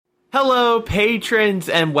Hello, patrons,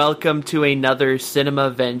 and welcome to another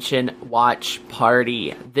Cinemavention watch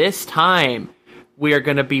party. This time, we are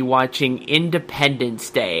going to be watching Independence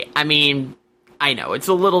Day. I mean, I know, it's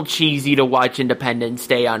a little cheesy to watch Independence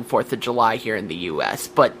Day on 4th of July here in the US,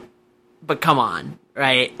 but come on,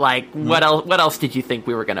 right? Like, what else did you think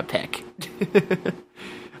we were going to pick?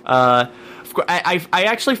 Of course, I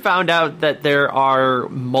actually found out that there are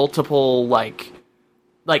multiple, like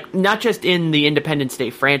not just in the Independence Day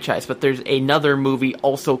franchise, but there's another movie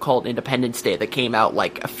also called Independence Day that came out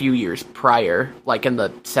like a few years prior, like in the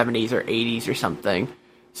 70s or 80s or something.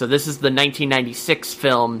 So this is the 1996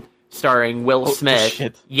 film starring Will Smith.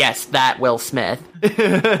 Shit. Yes, that Will Smith.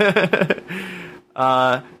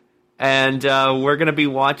 And we're gonna be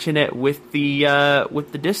watching it with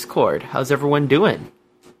the Discord. How's everyone doing?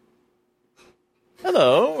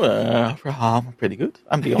 Hello, I'm pretty good.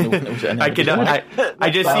 I'm the only one who's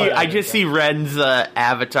I just see Ren's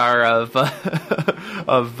avatar of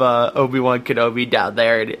Obi-Wan Kenobi down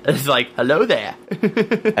there, and it's like, hello there.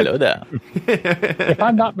 Hello there. If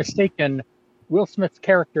I'm not mistaken, Will Smith's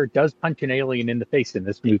character does punch an alien in the face in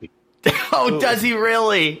this movie. Oh, does he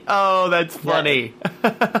really? Oh, that's funny.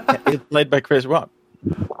 It's played by Chris Rock.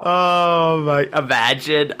 Oh my!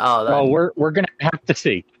 Imagine. Oh, that... Well, we're gonna have to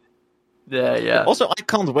see. Yeah. Also, I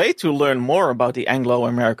can't wait to learn more about the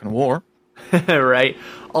Anglo-American War. Right.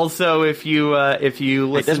 Also, if you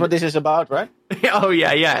listen, That's what this is about, right? Oh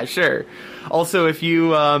yeah, sure. Also, if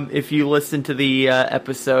you listen to the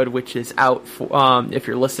episode, which is out, if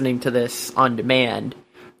you're listening to this on demand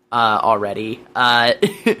already, I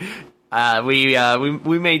made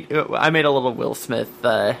a little Will Smith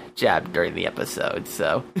jab during the episode,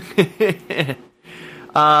 so.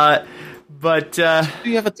 But do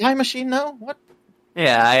you have a time machine now? What?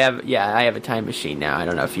 Yeah, I have a time machine now. I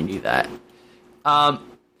don't know if you knew that.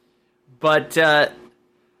 But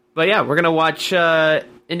yeah, we're gonna watch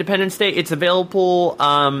Independence Day. It's available.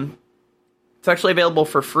 It's actually available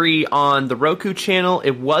for free on the Roku channel.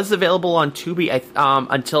 It was available on Tubi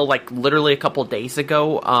until like literally a couple days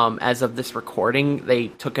ago. As of this recording, they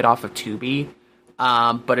took it off of Tubi.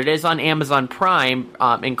 But it is on Amazon Prime,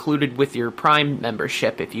 included with your Prime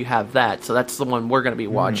membership if you have that. So that's the one we're going to be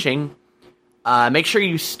watching. Make sure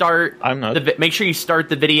you start. Make sure you start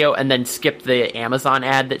the video and then skip the Amazon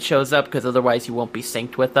ad that shows up, because otherwise you won't be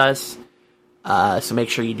synced with us. So make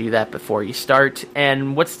sure you do that before you start.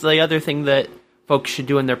 And what's the other thing that folks should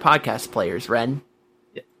do in their podcast players, Ren?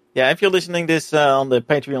 Yeah, if you're listening this on the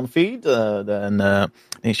Patreon feed, then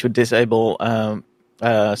you should disable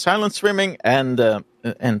silent streaming and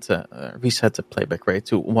reset the playback rate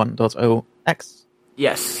to 1.0x.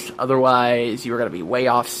 Yes, otherwise you're going to be way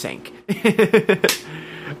off sync.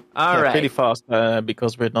 All right. Pretty fast,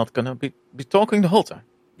 because we're not going to be talking the whole time.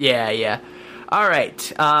 Yeah. All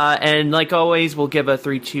right. And like always, we'll give a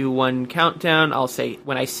 3, 2, 1 countdown. I'll say,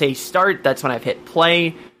 when I say start, that's when I've hit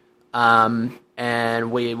play.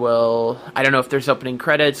 And we will, I don't know if there's opening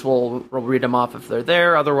credits. We'll read them off if they're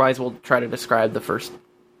there. Otherwise, we'll try to describe the first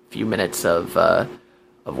few minutes of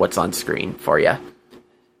what's on screen for you.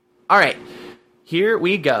 All right. Here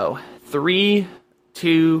we go. 3,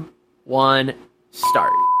 2, 1,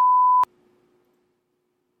 start.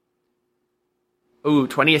 Ooh,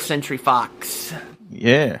 20th Century Fox.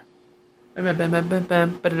 Yeah.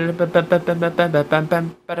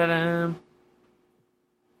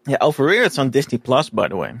 Yeah, over here it's on Disney Plus, by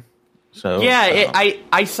the way. So yeah,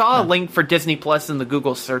 I saw a link for Disney Plus in the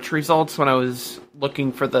Google search results when I was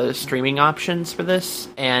looking for the streaming options for this,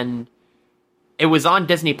 and it was on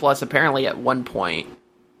Disney Plus apparently at one point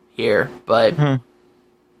here, but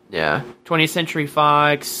yeah, 20th Century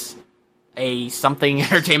Fox, a something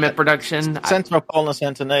entertainment production, Centropolis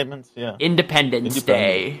Entertainment, yeah. Independence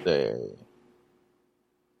Day.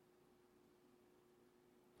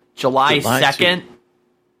 July 2nd.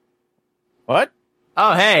 What?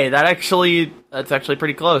 Oh, hey, that's actually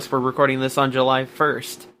pretty close. We're recording this on July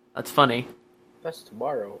 1st. That's funny. That's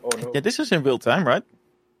tomorrow. Oh no. Yeah, this is in real time, right?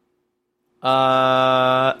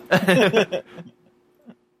 Oh,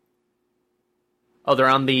 they're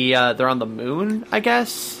on the moon, I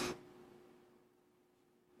guess.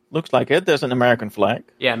 Looks like it. There's an American flag.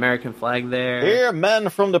 Yeah, American flag there. Here, men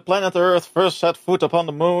from the planet Earth first set foot upon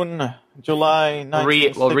the moon, July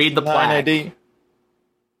 1969 We'll read the plaque. AD.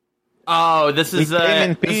 Oh, this is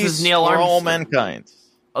Neil for Armstrong. all mankind.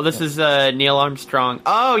 Oh, this is Neil Armstrong.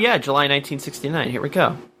 Oh, yeah, July 1969. Here we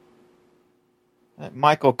go.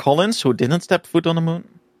 Michael Collins, who didn't step foot on the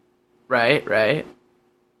moon. Right.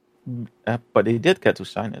 But he did get to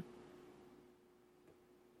sign it.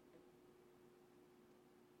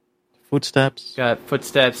 footsteps. Got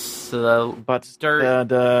footsteps, But dirt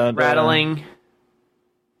the rattling.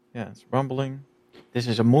 Yeah, it's rumbling. This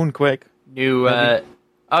is a moonquake. New. Maybe.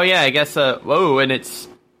 Oh yeah, I guess. Whoa, and it's.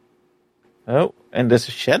 Oh, and there's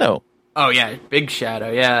a shadow. Oh yeah, big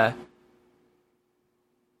shadow. Yeah.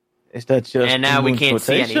 Is that just And now the we moon's can't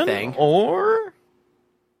see rotation, anything. Or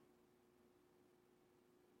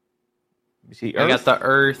we see I got Earth? the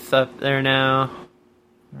Earth up there now.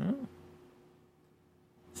 Oh.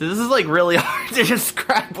 So this is like really hard to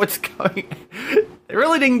describe what's going. They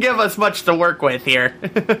really didn't give us much to work with here.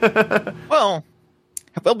 Well,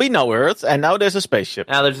 there'll be no Earth, and now there's a spaceship.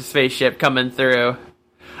 Now there's a spaceship coming through.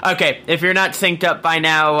 Okay, if you're not synced up by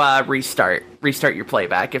now, restart. Restart your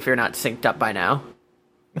playback if you're not synced up by now.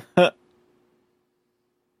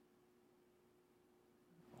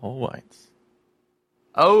 All right.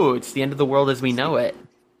 Oh, it's the end of the world as we know it.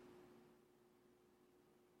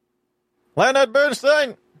 Leonard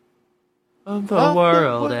Bernstein! Of the Of the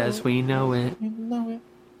world world. as we know it. You know it.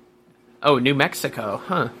 Oh, New Mexico,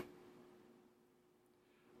 huh?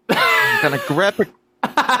 I'm gonna grab it.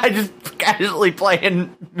 Just casually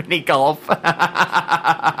playing mini golf.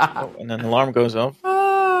 Oh, and an alarm goes off.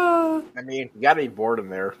 I mean, you gotta be bored in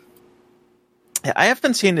there. Yeah, I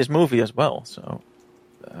haven't seen this movie as well, so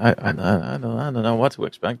I don't know what to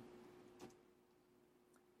expect.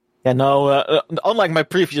 Yeah, no. Unlike my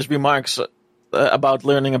previous remarks about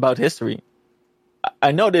learning about history,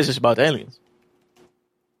 I know this is about aliens,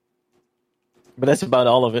 but that's about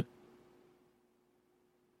all of it.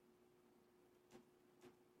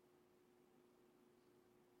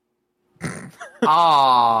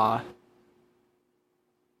 Aww.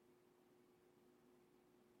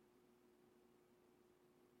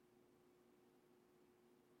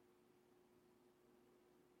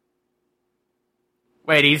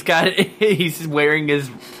 Wait, he's wearing his,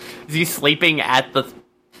 is he sleeping at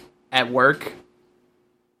work?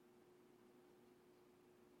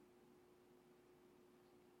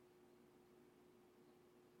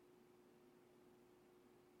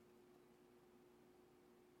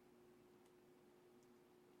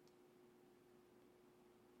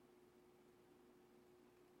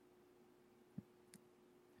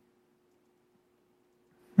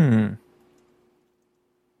 Hmm.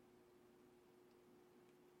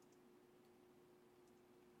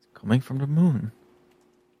 It's coming from the moon.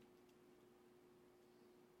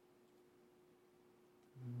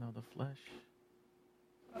 No, the flesh.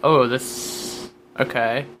 Oh, this,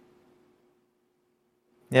 okay.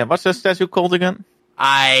 Yeah, what's the statue called again?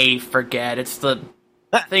 I forget. It's the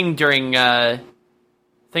thing during World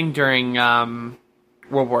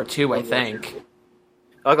War II, I think.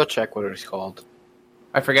 I'll go check what it's called.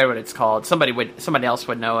 I forget what it's called. Somebody else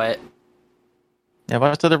would know it. Yeah,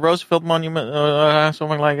 was that the Roosevelt Monument or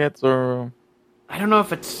something like it? Or I don't know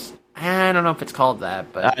if it's called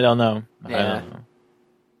that, but I don't know. I Yeah. don't know.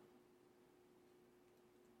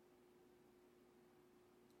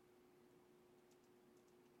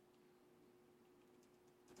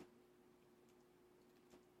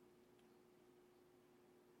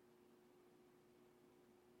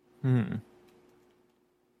 Hmm.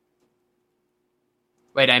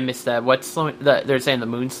 wait, I missed that. What's slowing? They're saying the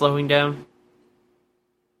moon's slowing down.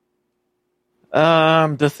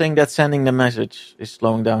 The thing that's sending the message is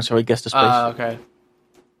slowing down, so I guess the space. Okay.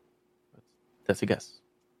 That's a guess.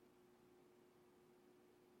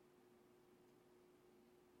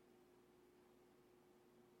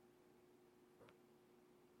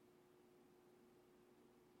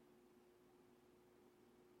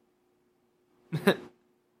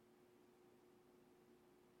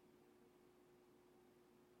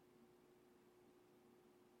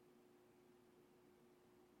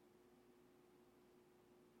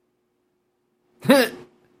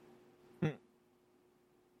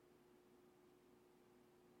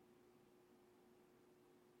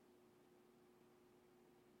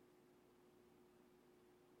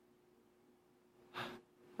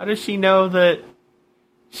 How does she know that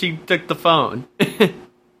she took the phone?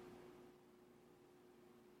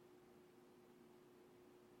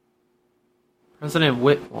 President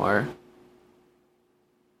Whitmore.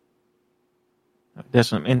 There's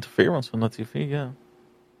some interference on the TV. Yeah.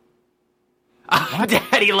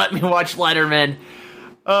 Daddy, let me watch Letterman.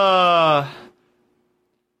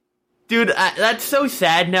 Dude, that's so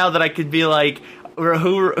sad now that I could be like,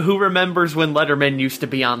 who remembers when Letterman used to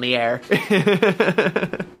be on the air?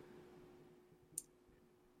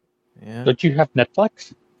 Yeah. Don't you have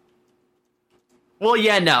Netflix? Well,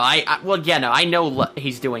 yeah, no, I know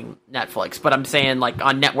he's doing Netflix, but I'm saying like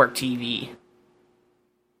on network TV.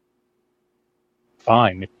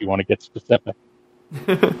 Fine, if you want to get specific.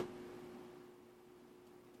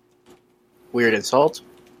 Weird insult.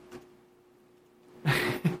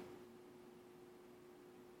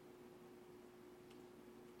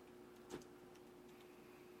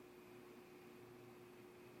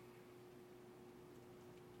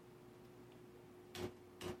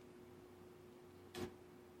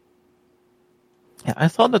 Yeah, I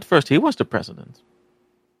thought at first he was the president.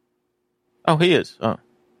 Oh, he is. Oh,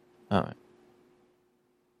 all right.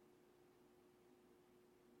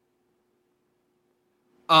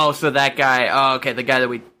 Oh, so that guy. Oh, okay, the guy that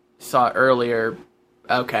we saw earlier.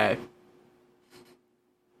 Okay,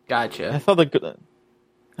 gotcha. I thought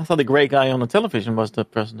the gray guy on the television was the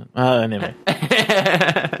president. Anyway,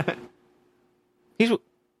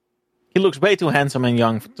 he looks way too handsome and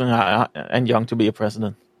young to be a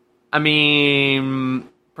president. I mean,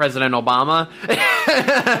 President Obama.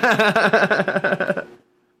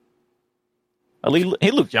 Well,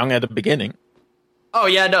 he looked young at the beginning. Oh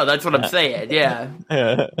yeah, no, that's what I'm saying. Yeah.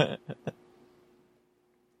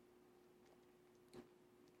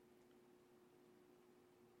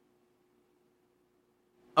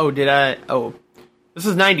 Oh, did I? Oh, this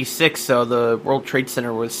is '96, so the World Trade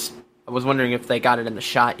Center was. I was wondering if they got it in the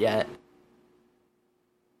shot yet.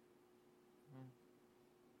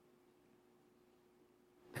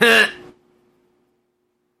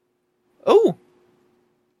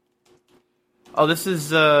 Oh, this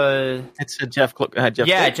is it's Jeff. yeah,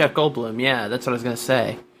 Goldblum. Jeff Goldblum. Yeah, that's what I was gonna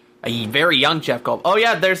say. A very young Jeff Goldblum. Oh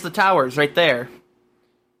yeah, there's the towers right there.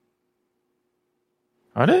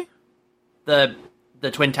 Are they? The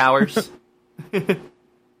Twin Towers. This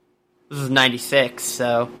is '96,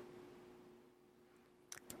 so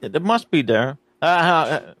Yeah, they must be there.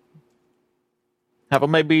 But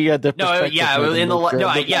maybe the no, perspective yeah, made them in the look,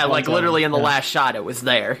 look yeah, like young. literally in the Yeah. last shot, it was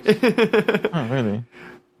there. Oh, really?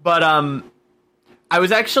 But I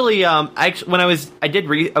was actually when I was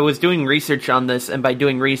doing research on this, and by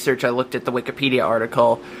doing research, I looked at the Wikipedia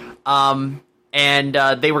article, and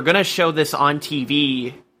they were going to show this on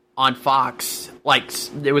TV on Fox. Like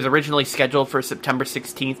it was originally scheduled for September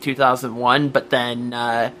 16th, 2001, but then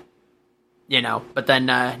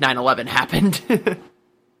 9/11 happened.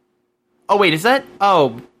 Oh wait, is that?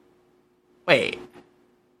 Oh, wait.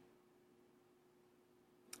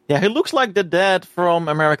 Yeah, he looks like the dad from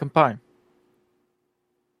American Pie.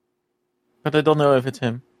 But I don't know if it's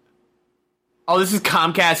him. Oh, this is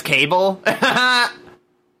Comcast Cable.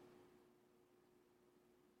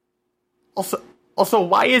 Also,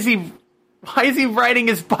 why is he riding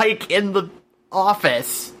his bike in the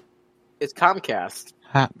office? It's Comcast.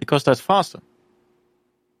 Because that's faster.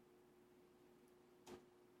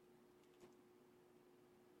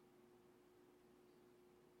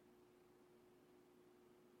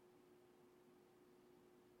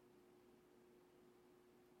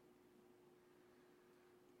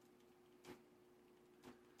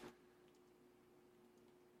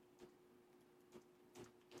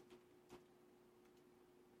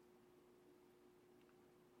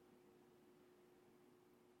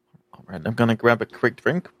 Alright, I'm gonna grab a quick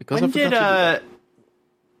drink because When I forgot did to do that.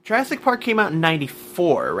 Jurassic Park came out in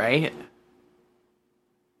 '94, right?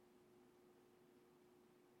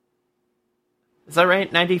 Is that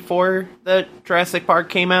right? '94 that Jurassic Park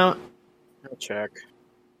came out? I'll check.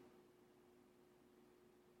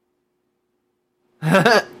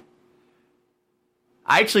 I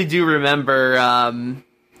actually do remember.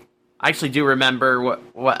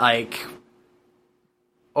 What like,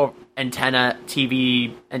 antenna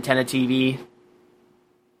TV.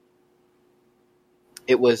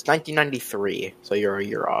 It was 1993, so you're a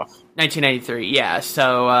year off. 1993. Yeah.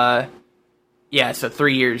 So. So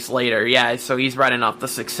 3 years later. Yeah. So he's running off the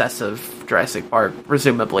success of Jurassic Park,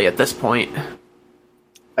 presumably at this point.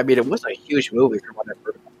 I mean, it was a huge movie from what I've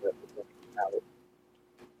heard about it.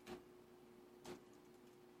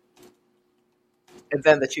 And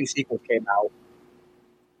then the 2 sequels came out.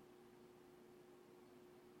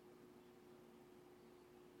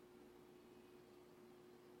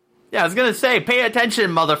 Yeah, I was gonna say, pay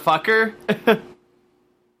attention, motherfucker.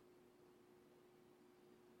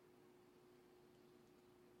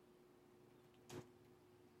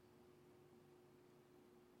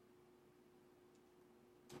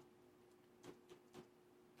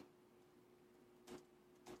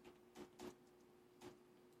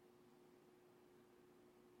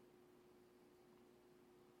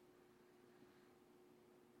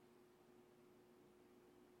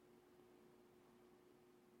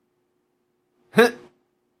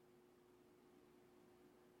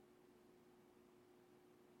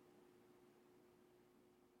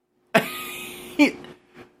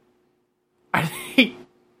 Are they...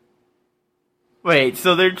 Wait,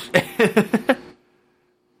 so they're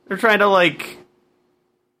they're trying to like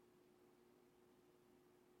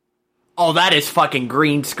Oh, that is fucking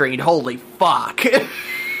green screened. Holy fuck.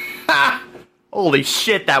 Holy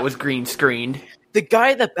shit, that was green screened. The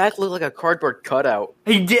guy in the back looked like a cardboard cutout.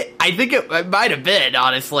 He did. I think it might have been,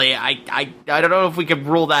 honestly. I don't know if we can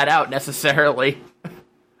rule that out necessarily.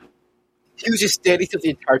 He was just standing still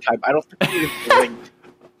the entire time. I don't think he even blinked.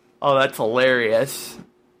 Oh, that's hilarious.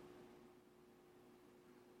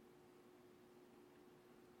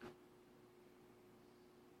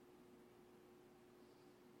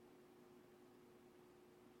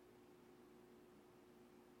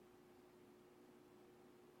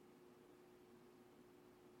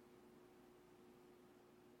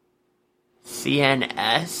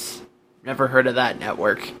 CNS? Never heard of that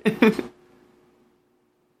network.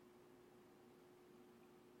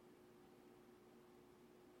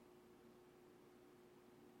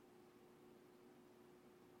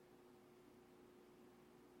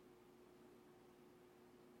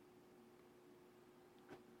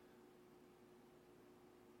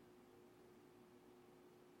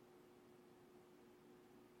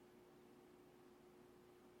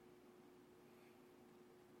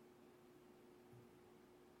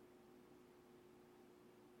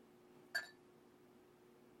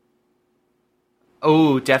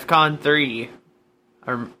 Oh, DEF CON 3.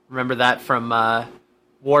 I remember that from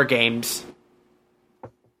War Games.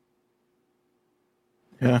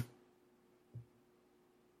 Yeah.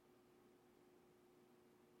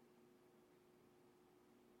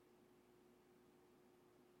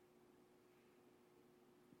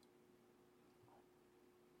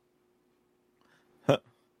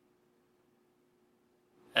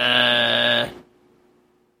 Uh...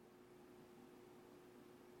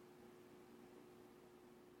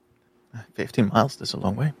 15 miles, that's a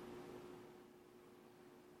long way.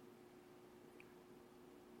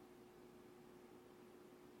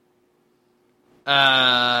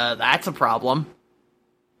 That's a problem.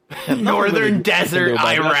 Not Northern really Desert, about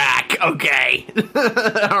that. Iraq. Okay.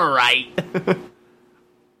 Alright.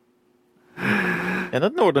 Yeah,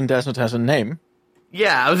 that Northern Desert has a name.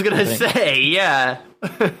 Yeah, I was gonna think. say, yeah.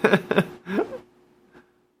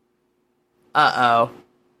 Uh-oh.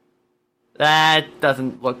 That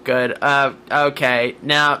doesn't look good. Okay.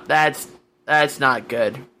 Now, that's not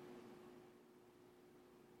good.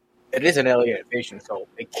 It is an alien invasion, so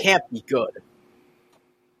it can't be good.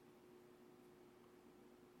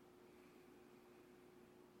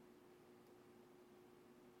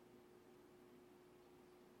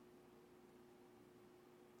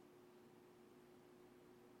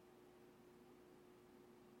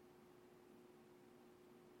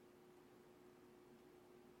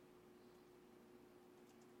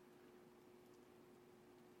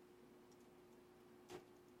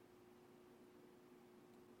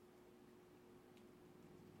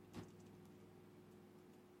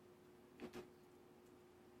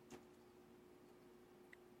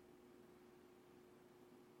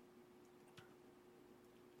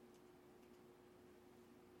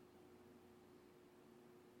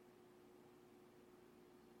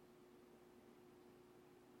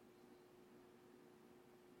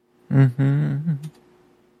 Mm-hmm.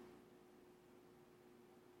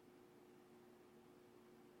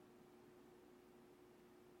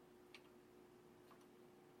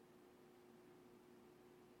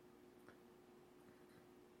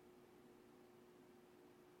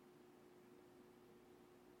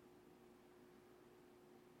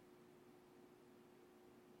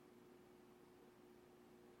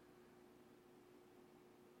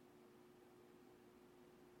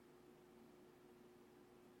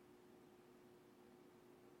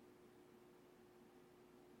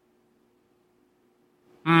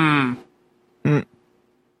 Hmm.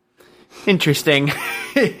 Interesting.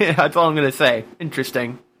 That's all I'm gonna say.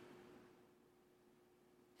 Interesting.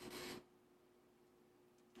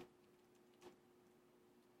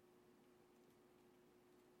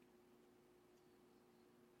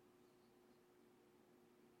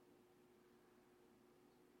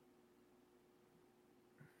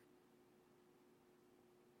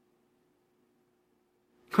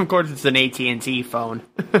 Of course, it's an AT&T phone.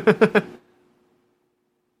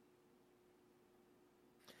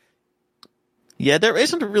 Yeah, there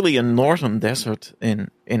isn't really a northern desert in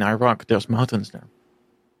Iraq. There's mountains there.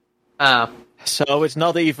 So it's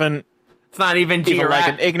not even... It's not even like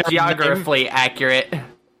an ignorant geographically accurate.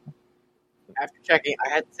 After checking, I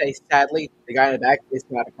had to say, sadly, the guy in the back is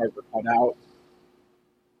not a cardboard cutout.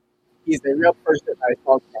 He's a real person I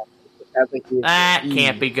saw. Sadly, he is That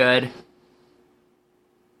can't be good.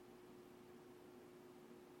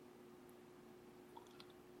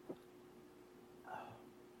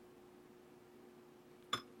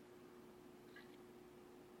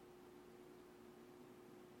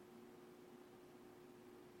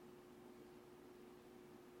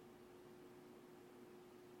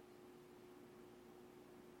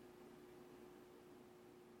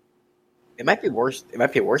 It might be worse. It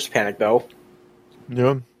might be a worse panic though.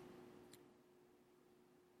 Yeah.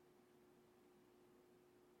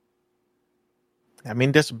 I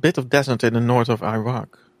mean, there's a bit of desert in the north of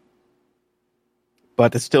Iraq,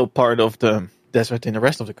 but it's still part of the desert in the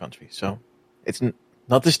rest of the country, so it's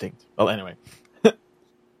not distinct. Well, anyway,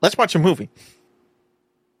 let's watch a movie.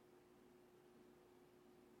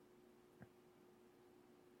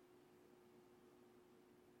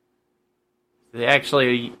 They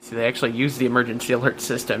actually use the emergency alert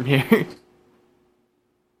system here.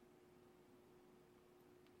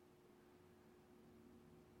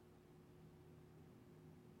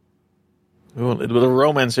 Ooh, a little bit of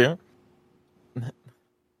romance here.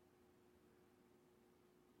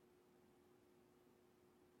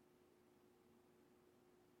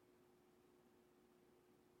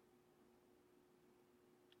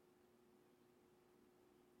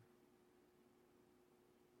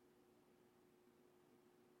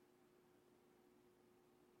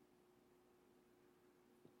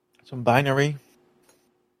 Some binary.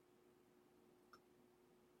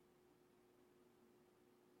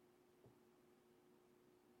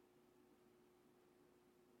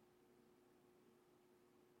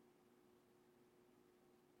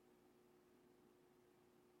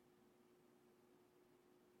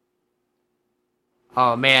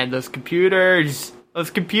 Oh man, those computers! Those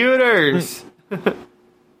computers!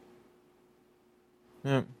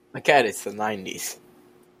 Yeah. Again, it's the 90s.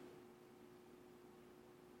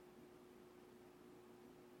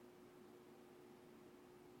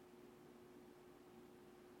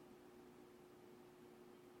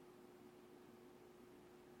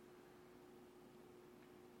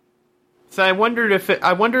 So I wondered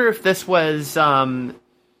I wonder if this was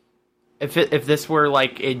if this were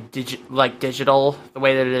like digital the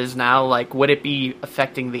way that it is now, like would it be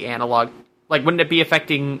affecting the analog? Like would it be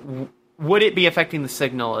affecting the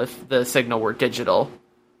signal if the signal were digital?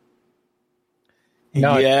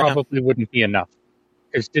 No, Yeah. it probably wouldn't be enough.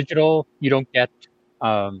 Because digital, you don't get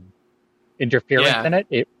interference Yeah. in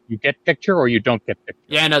it. You get picture or you don't get picture.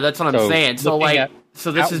 Yeah, no, that's what I'm So saying. So looking like at-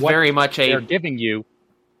 so this at is what very much they're a giving you.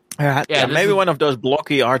 Yeah, this maybe is- one of those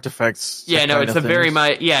blocky artifacts. yeah, that no, kind it's of a very things.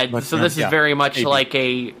 much yeah, But, so this is yeah, very much maybe. like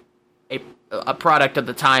a product of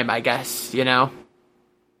the time, I guess, you know.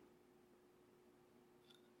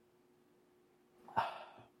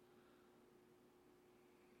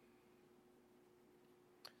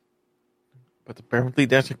 But apparently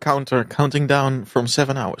there's a counter counting down from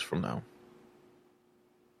 7 hours from now.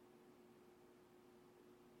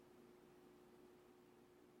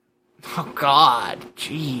 Oh god,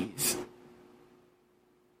 jeez.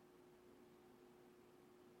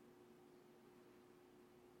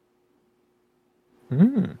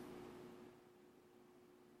 Hmm.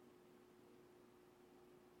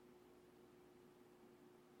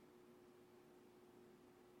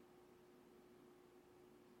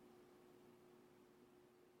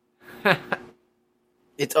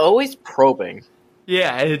 It's always probing.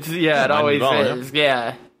 Yeah, it might as always well, yeah. is.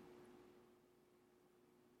 Yeah.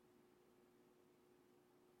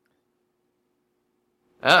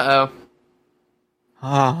 Uh-oh.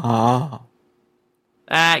 Ah.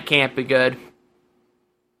 That can't be good.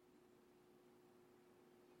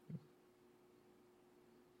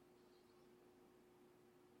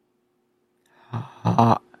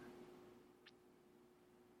 Ah.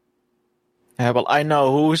 Yeah, well, I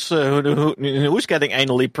know who's getting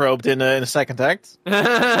anally probed in the second act.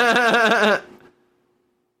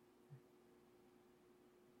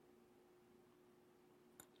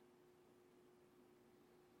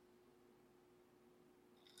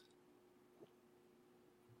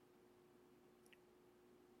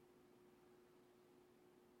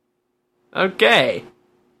 Okay.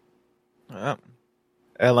 Yeah.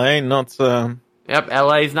 LA not Yep,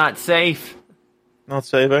 LA's not safe. not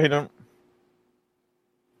safe either.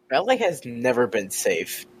 LA has never been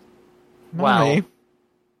safe. Wow. Money.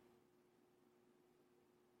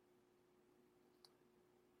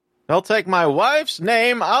 They'll take my wife's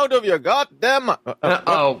name out of your goddamn.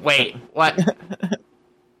 Oh, wait. What?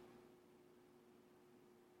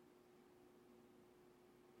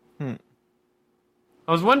 I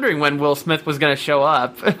was wondering when Will Smith was going to show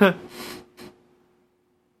up.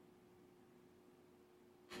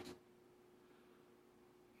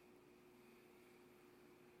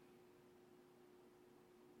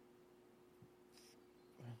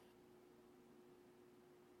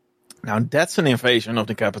 Now that's an invasion of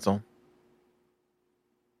the capital.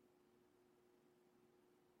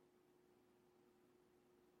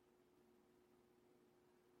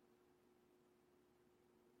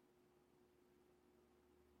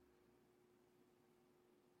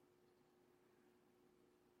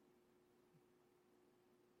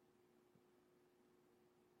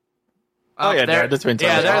 Oh, yeah, there, the Twin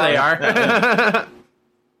yeah, Towers. there they are. Yeah.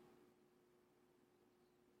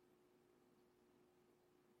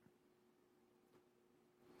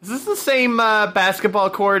 Is this the same basketball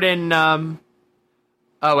court in? Oh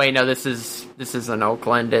wait, no. This is in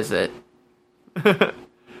Oakland, is it? Yeah,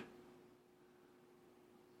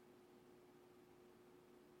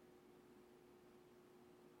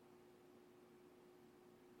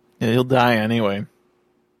 he'll die anyway.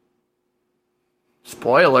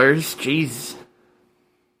 Spoilers, jeez.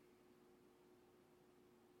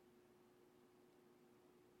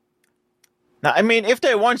 Now, I mean, if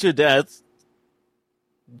they want you dead,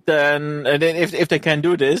 then and then if they can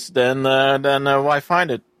do this, then why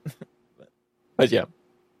find it? But yeah.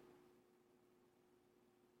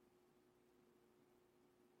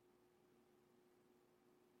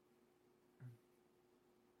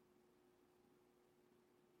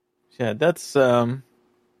 Yeah, that's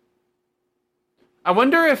I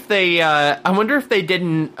wonder if they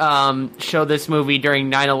didn't show this movie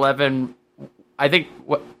during 9/11. I think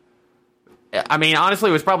what. I mean, honestly,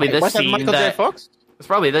 it was probably this was that scene Michael J. that Fox? it's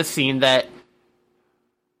probably this scene that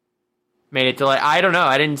made it to like I don't know.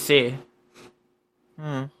 I didn't see.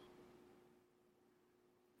 No.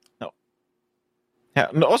 Yeah,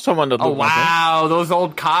 no, someone that Oh looked like him. wow, those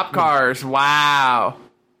old cop cars! Wow,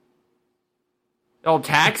 old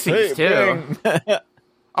taxis too. Bing.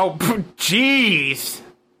 Oh, jeez.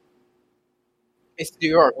 It's New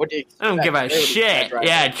York. What do you expect? I don't give a They would shit. expect, right?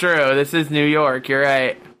 Yeah, true. This is New York. You're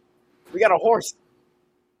right. We got a horse.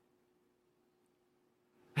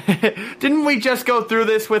 Didn't we just go through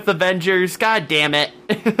this with Avengers? God damn it.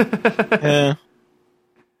 Yeah.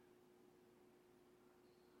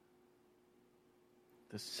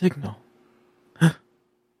 The signal.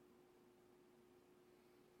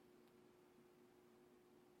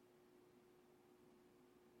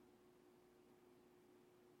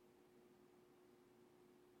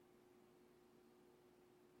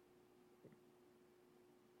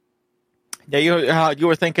 Yeah, you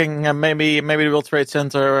were thinking maybe the World Trade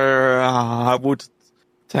Center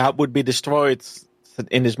would be destroyed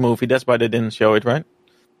in this movie. That's why they didn't show it, right?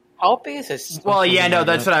 How big is this? Well, yeah, no,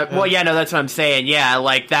 that's what I. Yeah. Well, yeah, no, that's what I'm saying. Yeah,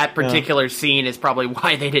 like that particular scene is probably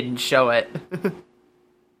why they didn't show it.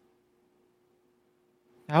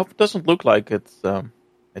 I hope it doesn't look like it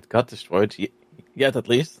got destroyed yet, at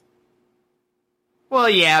least. Well,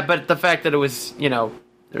 yeah, but the fact that it was, there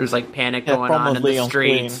was like panic Yeah, going on in prominently the on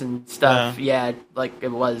streets screen. and stuff. Yeah, like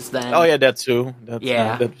it was then. Oh yeah, that too. That's,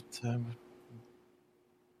 Yeah.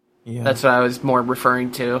 Yeah. That's what I was more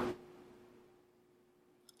referring to.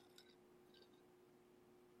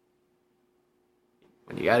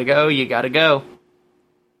 When you gotta go, you gotta go.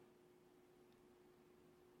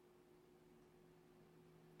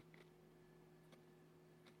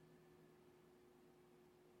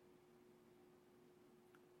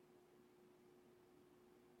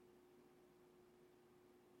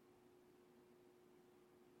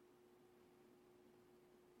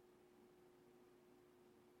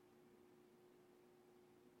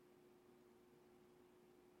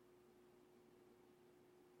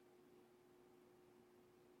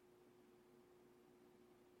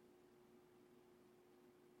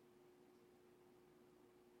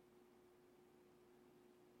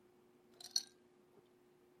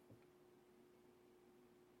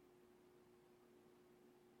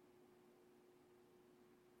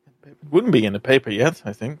 It wouldn't be in the paper yet,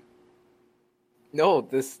 I think. No,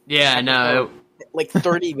 this. Yeah, no. Like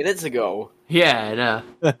 30 minutes ago. Yeah,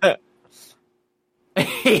 no.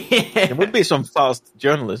 It would be some fast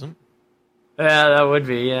journalism. Yeah, that would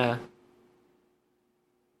be, yeah.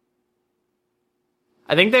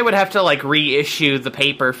 I think they would have to, like, reissue the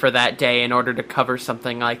paper for that day in order to cover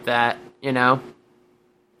something like that, It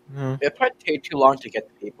probably take too long to get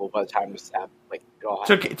the people by the time this happened. Like, God.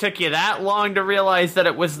 Took you that long to realize that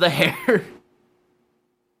it was there?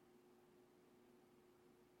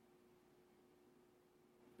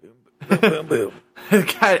 Boom, boom, boom.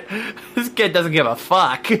 This kid doesn't give a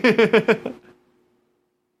fuck.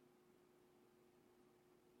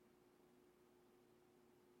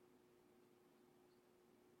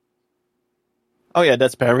 Oh yeah,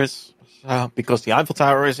 that's Paris. Because the Eiffel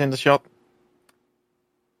Tower is in the shot.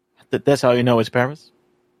 That's how you know it's Paris.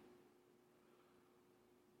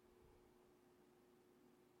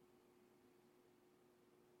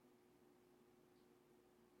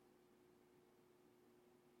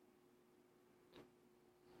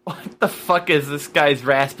 What the fuck is this guy's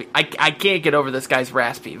raspy? I can't get over this guy's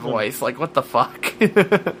raspy voice. Like, what the fuck?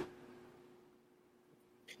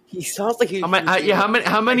 He sounds like he's.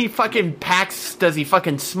 How many fucking packs does he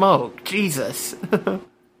fucking smoke? Jesus.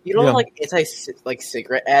 You know, Yeah. like anti like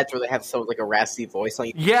cigarette ads where they have some like a raspy voice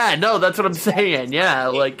on. Yeah, no, that's what I'm saying. Yeah,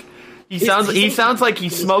 like he He's sounds like he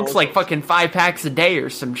he's smokes like normal. fucking 5 packs a day or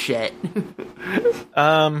some shit.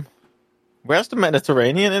 Where's the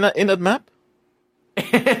Mediterranean in that map?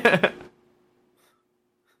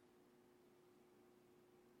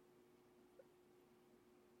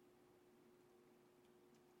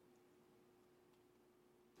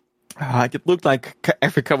 It looked like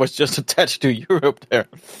Africa was just attached to Europe there.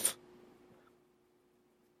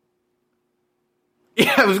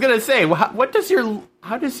 Yeah, I was gonna say, how does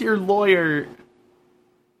your lawyer?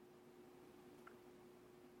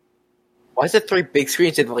 Why is it 3 big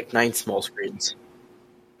screens and like 9 small screens?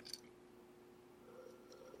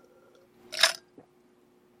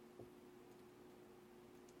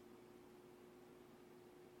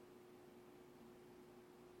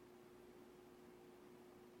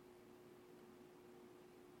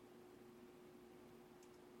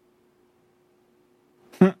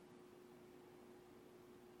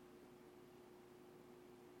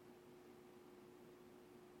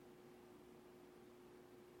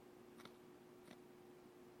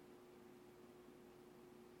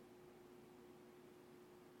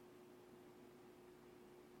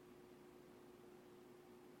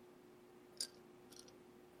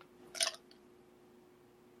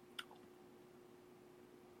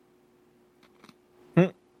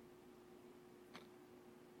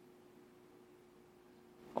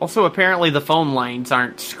 Also, apparently the phone lines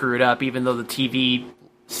aren't screwed up, even though the TV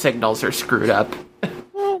signals are screwed up.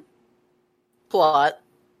 Well, Plot.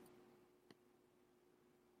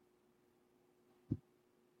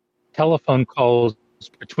 Telephone calls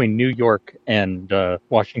between New York and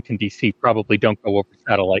Washington, D.C. probably don't go over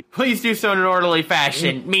satellite. Please do so in an orderly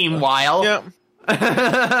fashion. Meanwhile, yeah.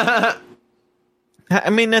 I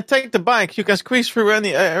mean, take the bike. You can squeeze through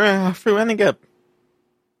any gap.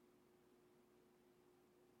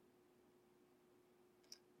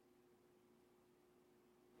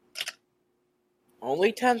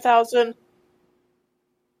 Only 10,000? in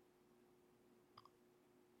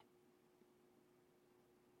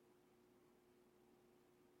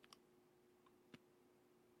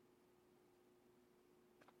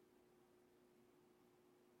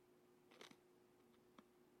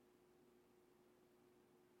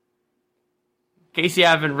case you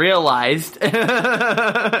haven't realized,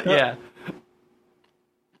 yeah.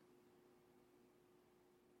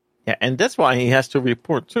 Yeah, and that's why he has to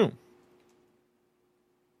report too.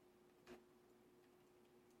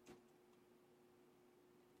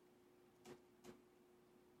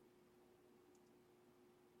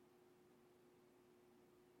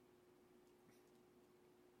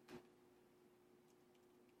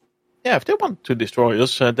 Yeah, if they wanted to destroy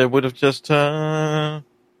us, they would have just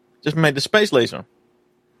made the space laser.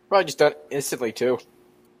 Probably just done instantly too.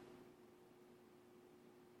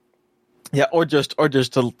 Yeah, or just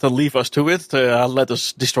to leave us to it, to let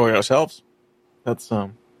us destroy ourselves. That's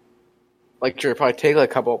Like, sure, probably take like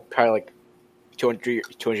a couple, probably like 200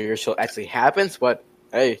 years till it actually happens, but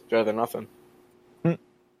hey, it's better than nothing.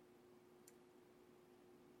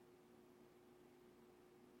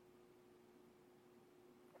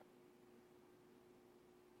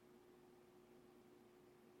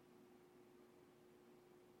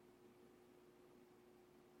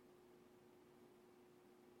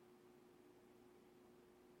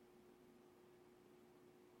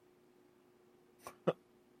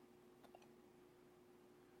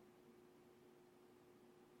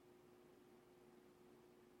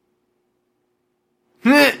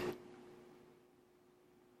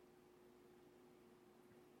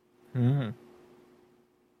 mm.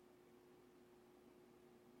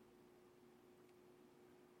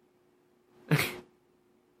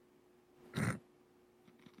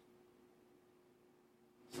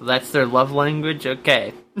 So that's their love language?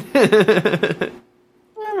 Okay. I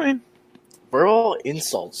mean, Verbal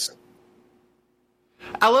insults.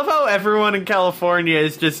 I love how everyone in California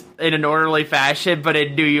is just in an orderly fashion, but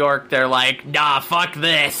in New York they're like, nah, fuck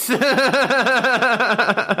this. it's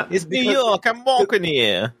New York. I'm walking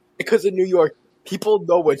here. Because in New York, people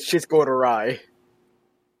know when shit's going awry.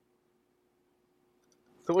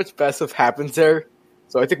 So much bad stuff happens there.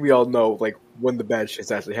 So I think we all know, like, when the bad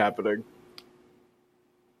shit's actually happening.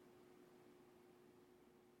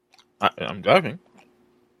 I'm driving.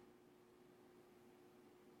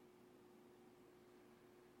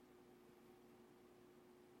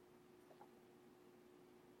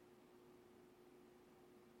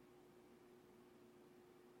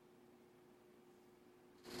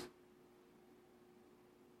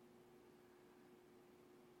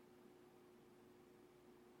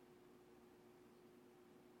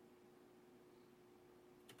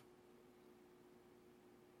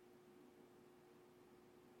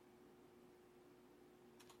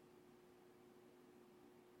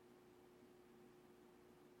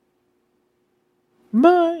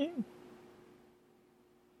 Bye.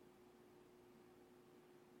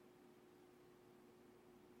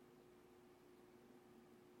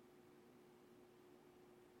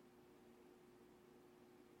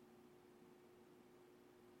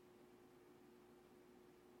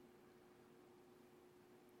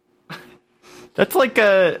 That's like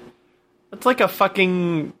a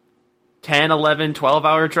fucking 10, 11, 12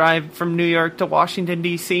 hour drive from New York to Washington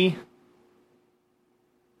D.C.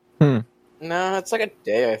 Hmm. No, it's like a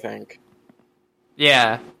day, I think.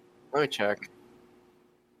 Yeah. Let me check.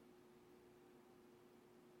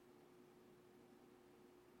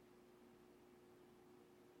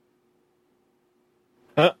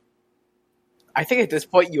 Huh? I think at this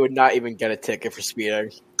point you would not even get a ticket for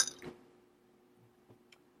speeding.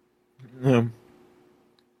 Um,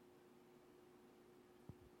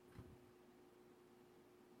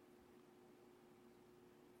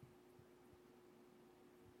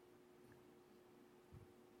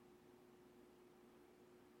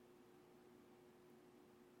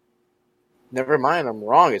 Never mind, I'm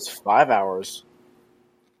wrong. It's 5 hours.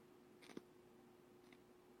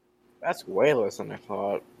 That's way less than I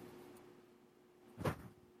thought.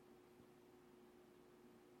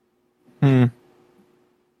 hmm.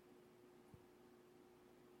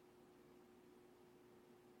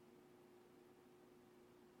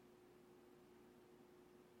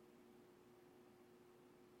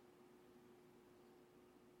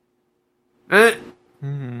 Eh.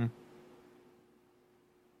 Hmm.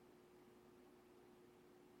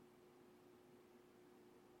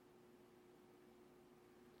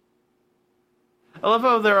 I love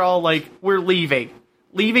how they're all like, we're leaving.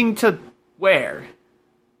 Leaving to where?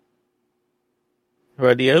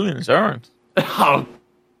 Where the aliens aren't. Oh,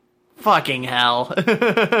 fucking hell.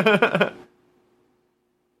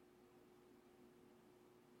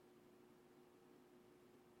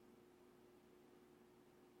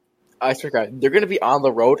 I swear to God, they're gonna be on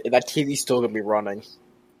the road and that TV's still gonna be running.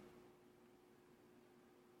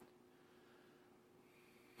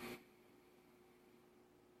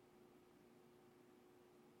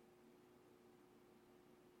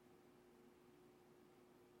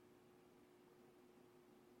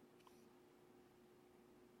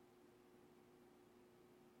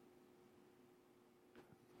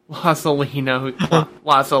 Los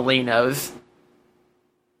Alinos.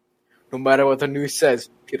 No matter what the news says,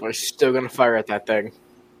 people are still gonna fire at that thing.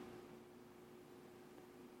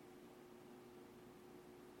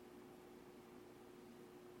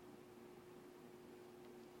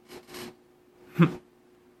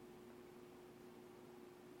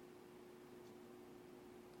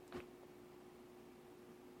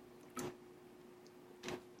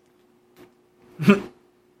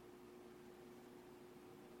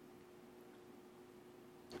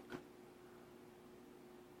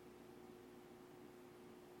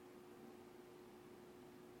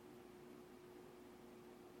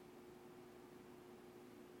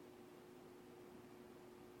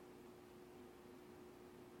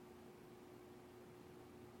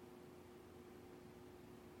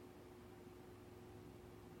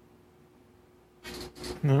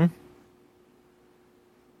 No.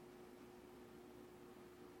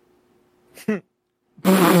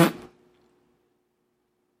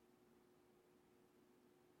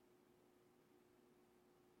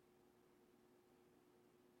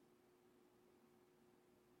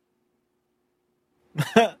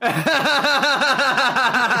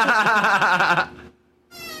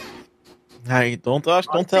 Hey, don't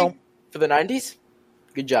ask, don't tell. For the 90s,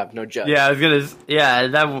 good job, no judge. Yeah, I was gonna.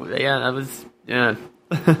 That was. Yeah.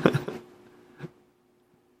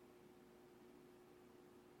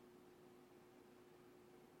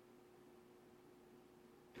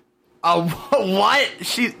 Oh, what?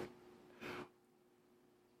 She.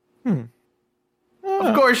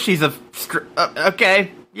 Of course she's a.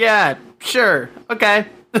 Okay. Yeah, sure. Okay.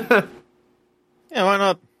 Yeah, why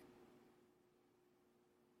not?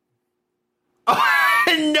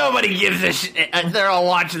 Nobody gives a shit. They're all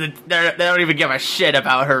watching they don't even give a shit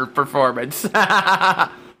about her performance. I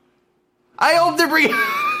hope they bring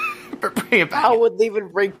it back. How would they even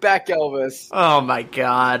bring back Elvis? Oh my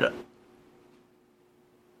god.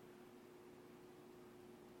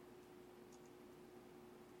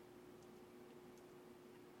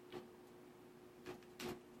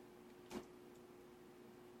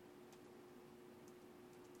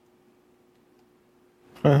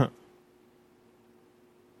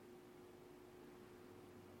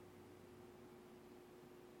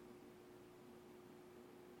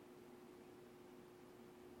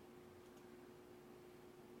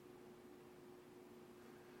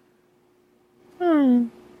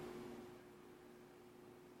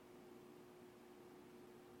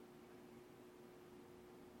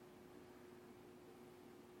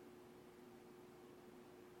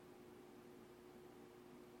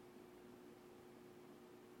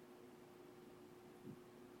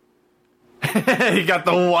 You got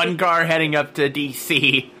the one car heading up to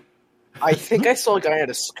DC. I think I saw a guy on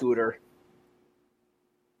a scooter.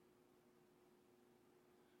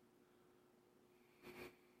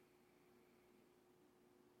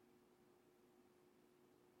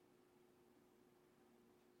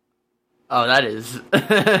 Oh, that is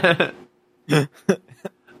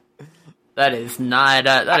that is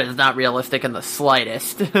not realistic in the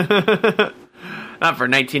slightest. Not for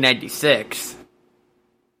 1996.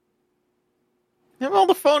 Yeah, well,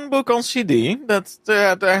 the phone book on CD,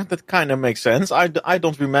 that kind of makes sense. I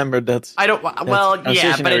don't remember that. I don't. Well,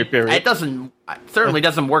 yeah, but period. it doesn't. Certainly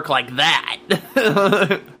doesn't work like that.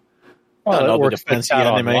 Well, no, it but works the like that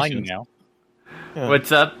online animations. now. Yeah.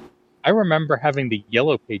 What's up? I remember having the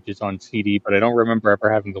yellow pages on CD, but I don't remember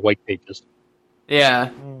ever having the white pages. Yeah.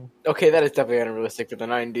 Okay, that is definitely unrealistic for the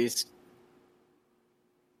 90s.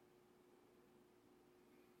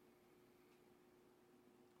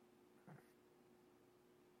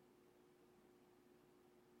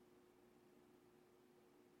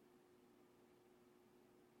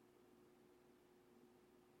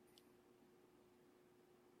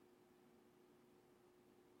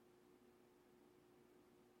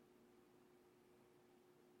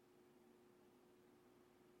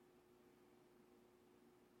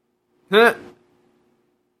 Huh.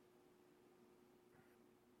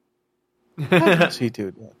 How does he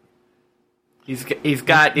do that? He's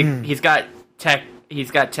got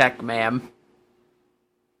tech, ma'am.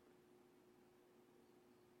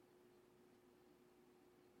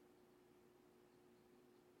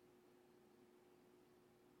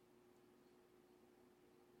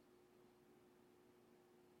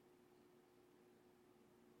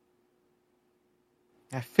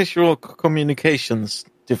 A visual communications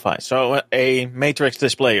device, so a matrix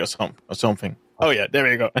display or something. Oh yeah, there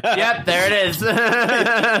we go. Yep, there it is.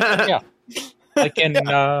 Yeah. Like in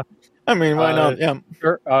I mean, why not? Yeah.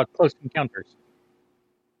 Close Encounters.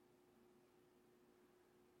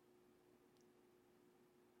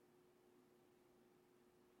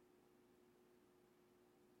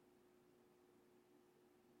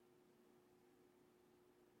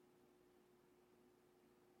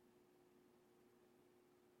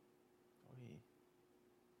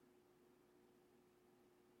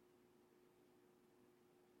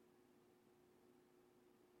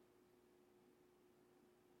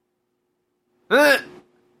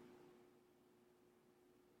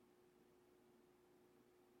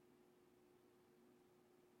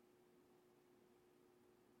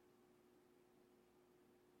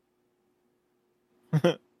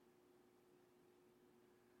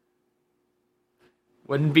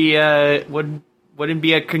 wouldn't be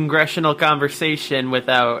a congressional conversation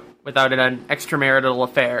without an extramarital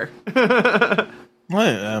affair.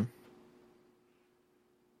 Well, yeah.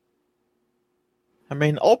 I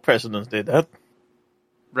mean, all presidents did that.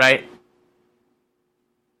 Right.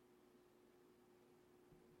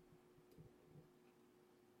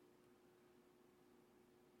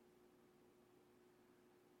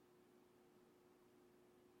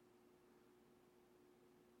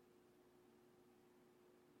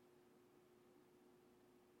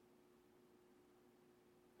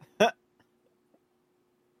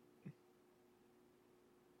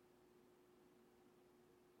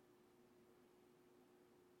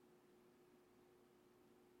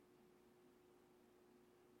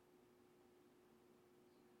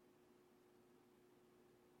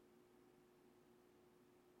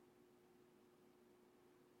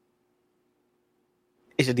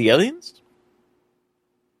 Is it the aliens?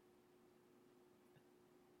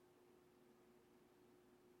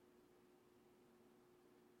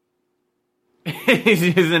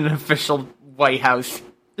 He's an official White House.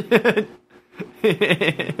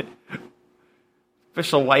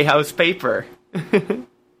 Official White House paper.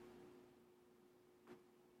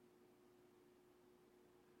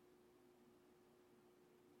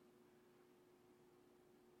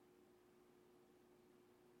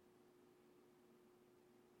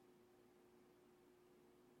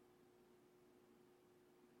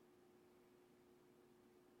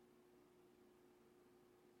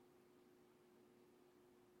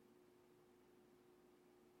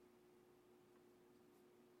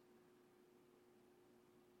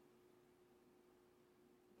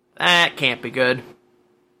 That can't be good.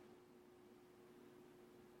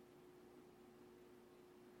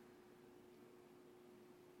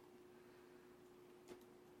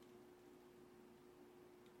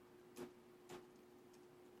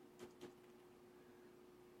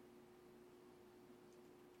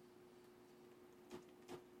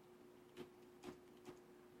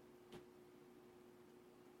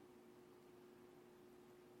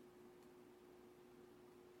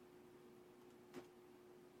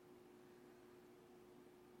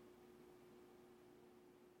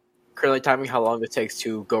 currently timing how long it takes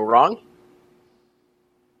to go wrong.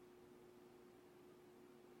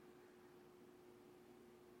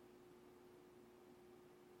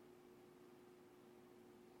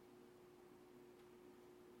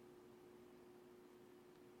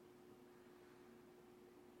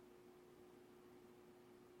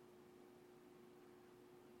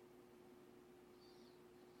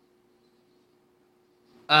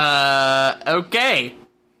 Okay.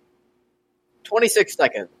 26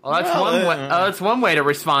 seconds. Well, that's Well, one way. That's one way to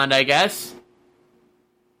respond, I guess.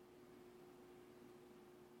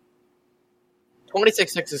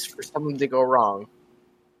 26 seconds for something to go wrong.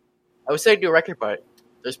 I would say do a record, but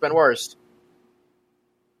there's been worse.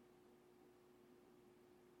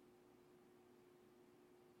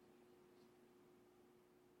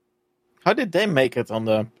 How did they make it on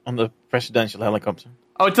the presidential helicopter?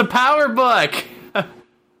 Oh, it's a power book. I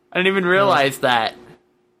didn't even realize that.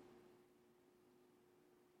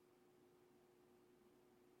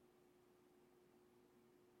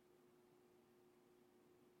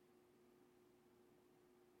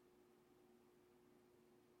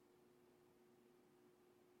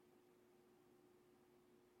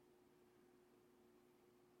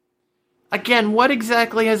 Again, what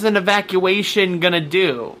exactly is an evacuation gonna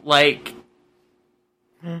do? Like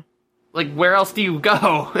where else do you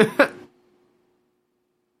go?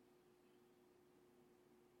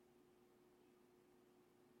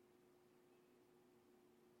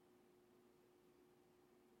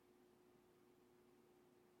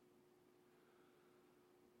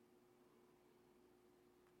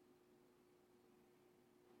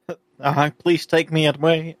 Please take me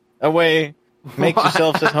away. Make What?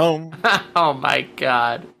 yourselves at home. Oh my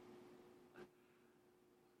god.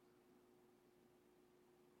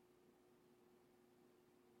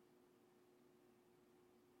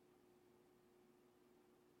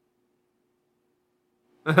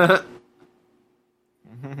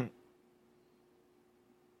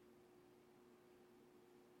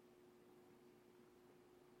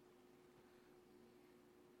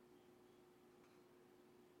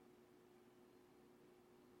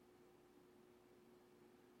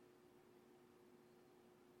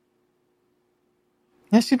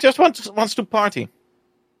 Yes, he just wants to party.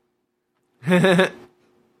 I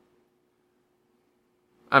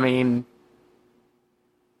mean,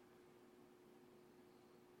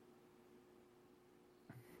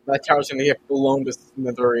 That tower's going to get blown to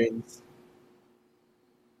smithereens.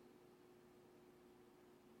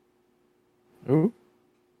 Ooh.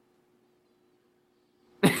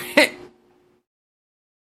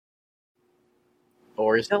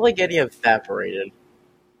 Or is that like getting evaporated?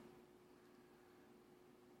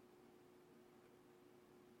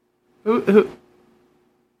 who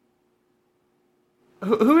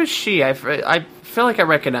is she? I feel like I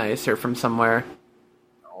recognize her from somewhere.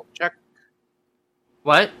 I'll check.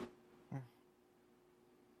 What?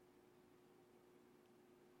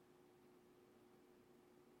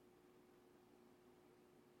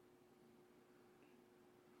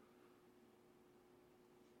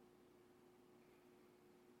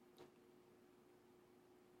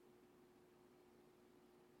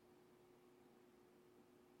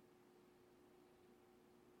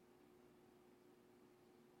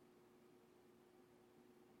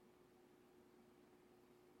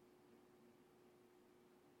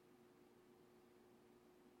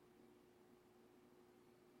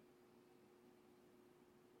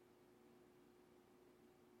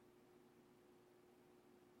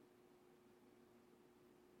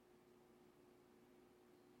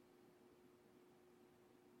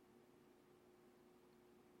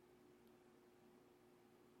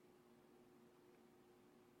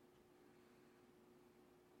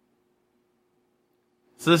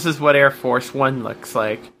 So this is what Air Force One looks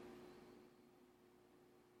like.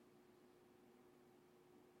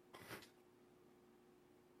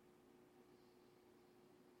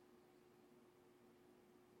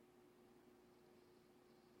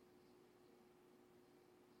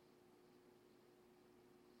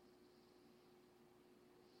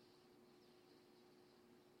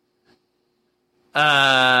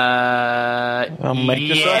 Make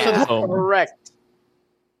yourselves at home. Correct.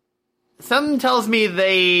 Something tells me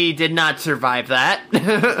they did not survive that.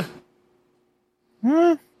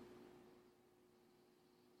 Hmm.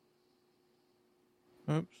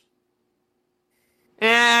 Oops.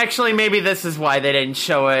 Actually, maybe this is why they didn't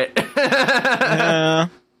show it. Yeah.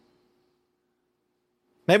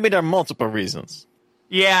 Maybe there are multiple reasons.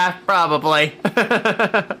 Yeah, probably.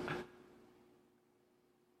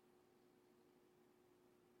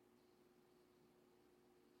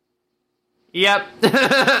 Yep.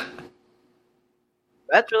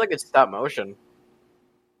 That's really good stop motion.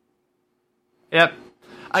 Yep.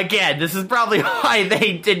 Again, this is probably why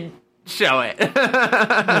they didn't show it.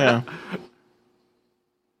 Yeah.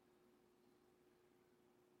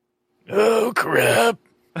 Oh crap!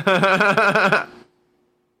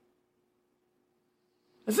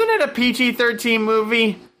 Isn't it a PG-13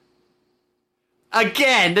 movie?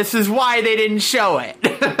 Again, this is why they didn't show it.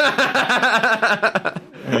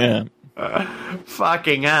 Yeah.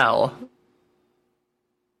 Fucking hell.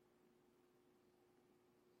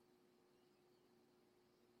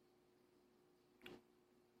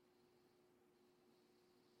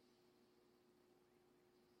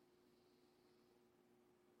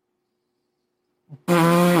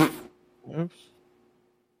 Oops.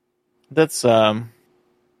 That's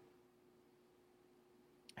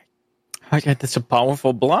Okay, that's a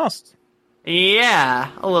powerful blast.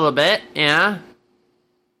 Yeah, a little bit, yeah.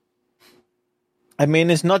 I mean,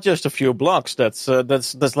 it's not just a few blocks. That's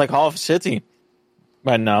like half a city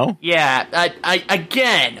by now. Yeah,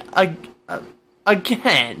 again.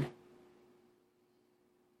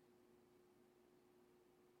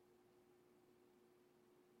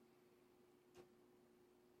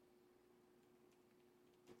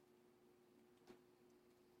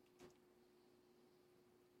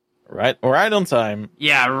 Right on time.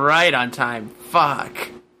 Yeah, right on time. Fuck.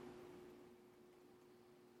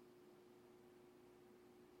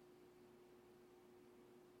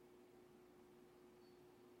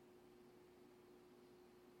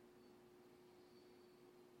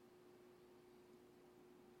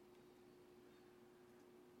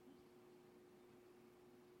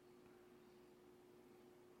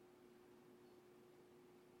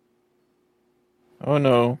 Oh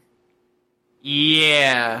no.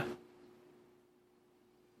 Yeah.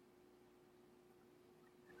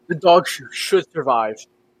 The dog should survive.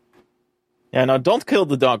 Yeah, no, don't kill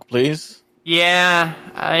the dog, please. Yeah,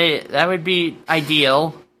 that would be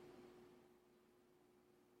ideal.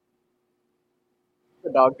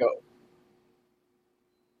 The dog go.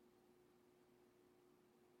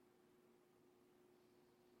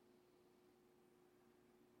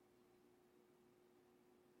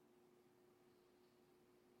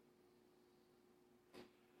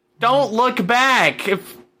 Don't look back.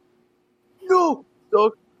 If No,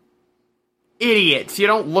 dog. idiots, you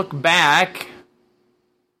don't look back.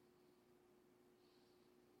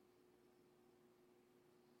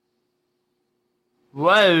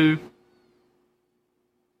 Whoa.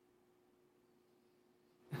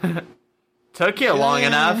 Took you long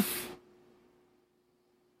enough.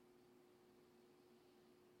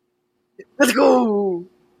 Let's go.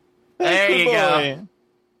 There Good you boy. go.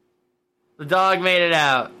 The dog made it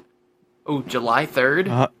out. Oh, July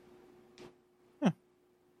 3rd?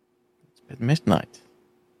 It's at midnight.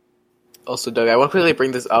 Also, Doug, I want to quickly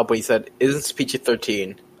bring this up when you said, isn't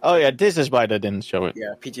PG-13? Oh yeah, this is why they didn't show it.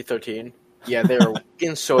 Yeah, PG-13. Yeah, they were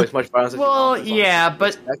didn't show as much violence. As Well, you want. yeah, It's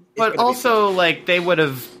but gonna be also like they would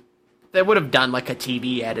have done like a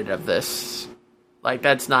TV edit of this. Like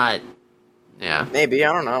that's not yeah. maybe,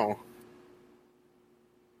 I don't know.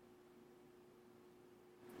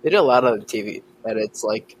 They did a lot of TV edits,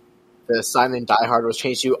 like the Simon Die Hard was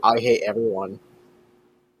changed to I Hate Everyone.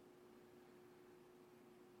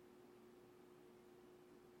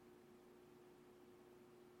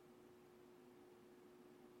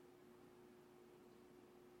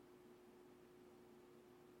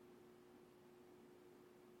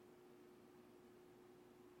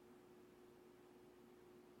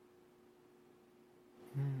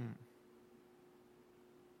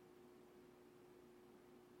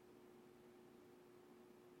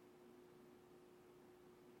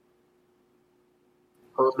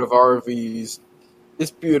 Heard of RVs.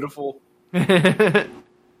 It's beautiful. Yeah.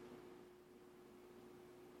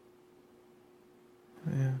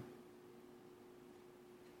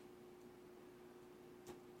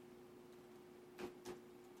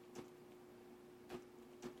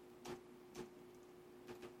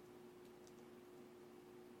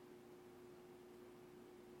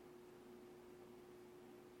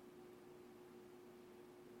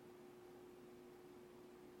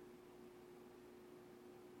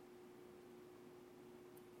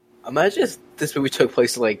 Imagine if this movie took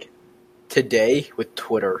place like today with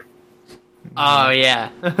Twitter. Oh yeah.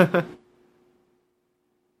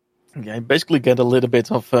 Yeah, you basically get a little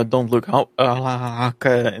bit of Don't Look Up, or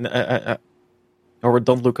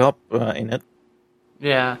Don't Look Up in it,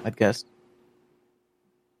 yeah. I guess.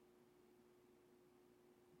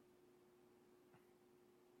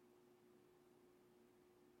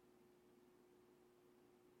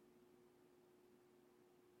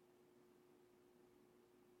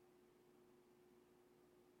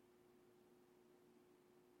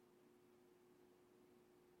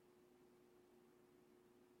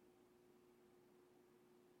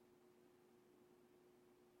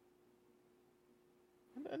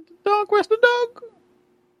 The dog, where's the dog?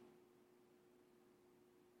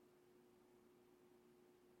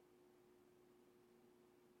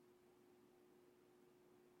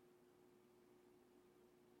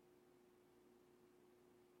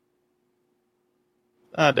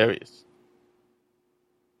 Ah, there he is.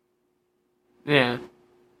 Yeah.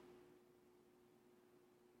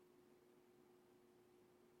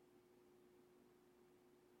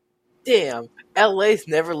 Damn, LA's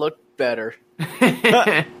never looked better.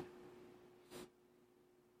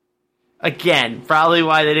 Again, probably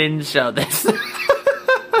why they didn't show this.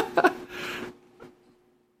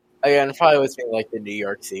 Again, probably was being like the New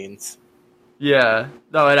York scenes. Yeah.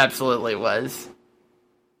 No, it absolutely was.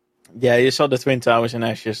 Yeah, you saw the Twin Towers in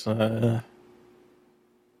ashes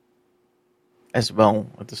as well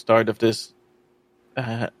at the start of this.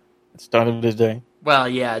 Day. Well,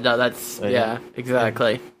 yeah, no, that's yeah,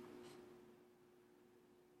 exactly.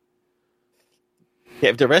 Yeah,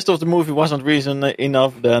 if the rest of the movie wasn't reason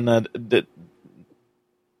enough, then that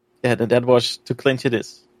was to clinch it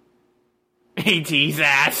is. AT's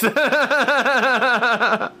ass.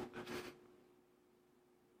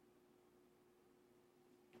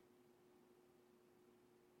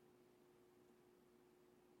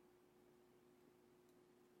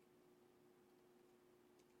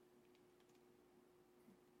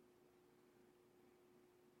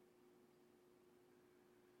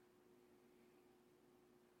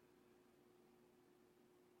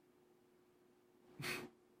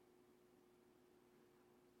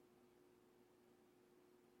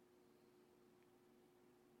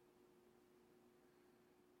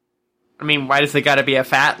 I mean, why does it gotta be a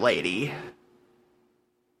fat lady?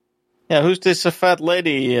 Yeah, who's this fat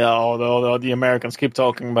lady? All the Americans keep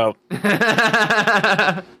talking about.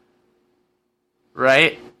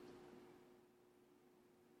 Right?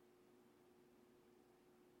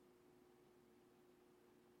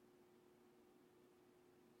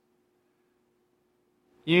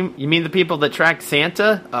 You mean the people that track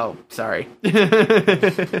Santa? Oh, sorry.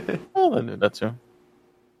 Oh, I knew that too.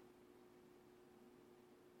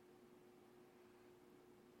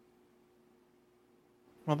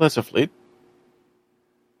 Well, that's a fleet.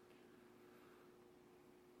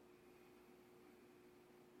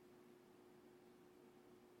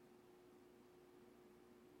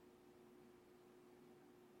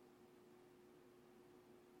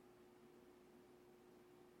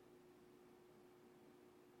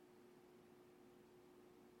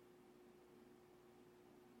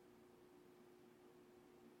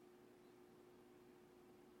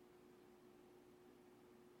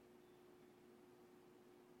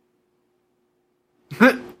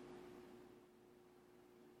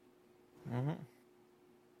 Mm-hmm.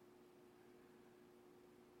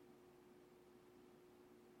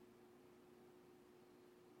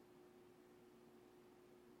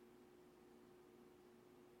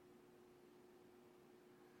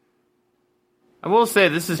 I will say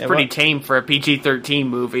this is pretty what? tame for a PG-13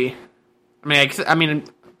 movie. I mean,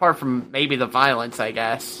 apart from maybe the violence, I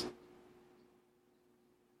guess.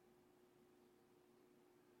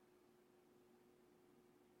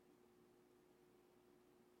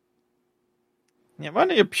 Yeah,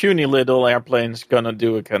 what are your puny little airplanes gonna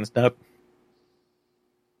do against that?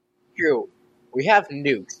 True. We have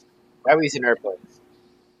nukes. Why are we using airplanes?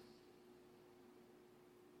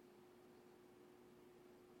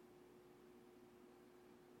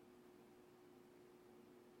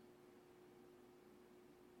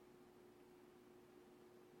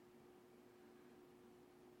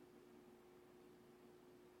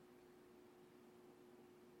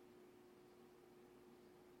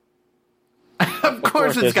 Of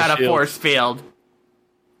course it's there's got a shield. force field.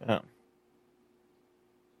 Yeah.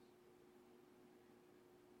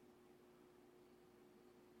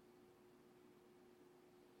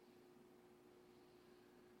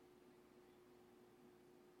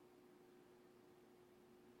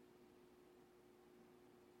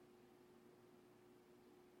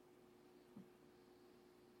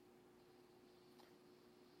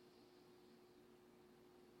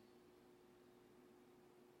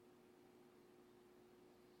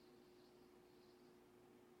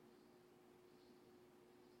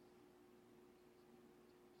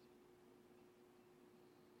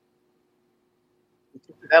 It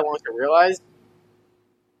took me that long to realize.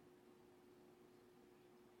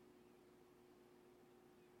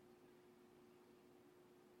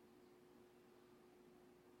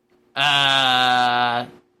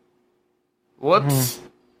 Whoops.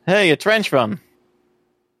 Hey, a trench run.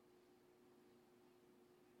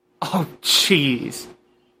 Oh, jeez.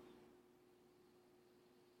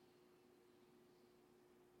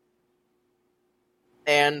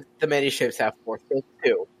 And the many ships have force fields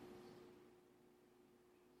too.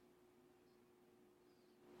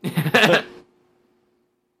 I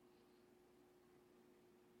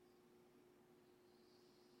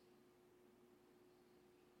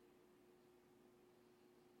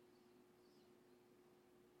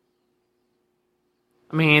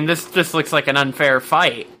mean, this just looks like an unfair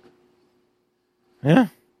fight. Yeah.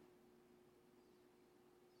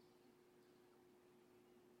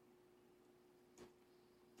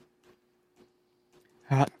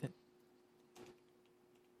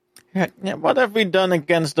 Yeah, what have we done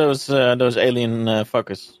against those alien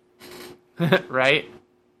fuckers? Right?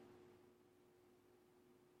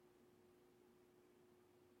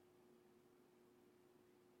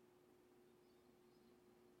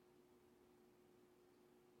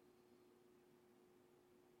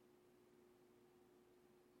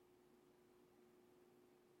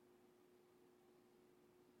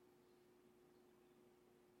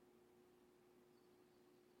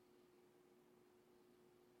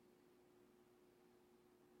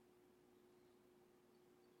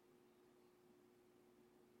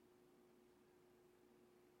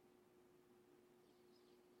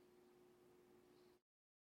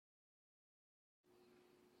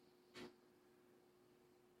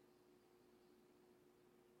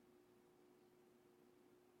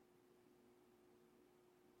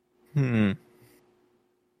 Hmm.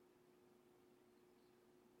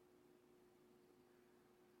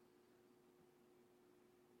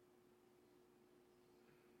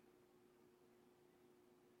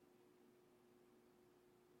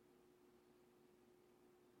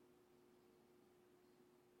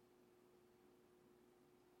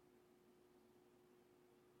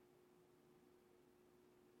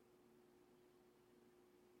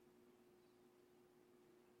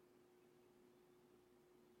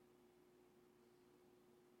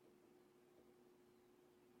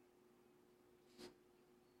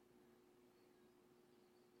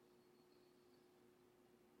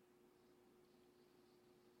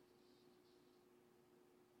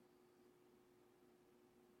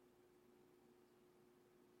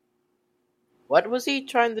 What was he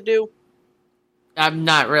trying to do? I'm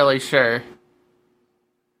not really sure.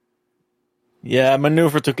 Yeah,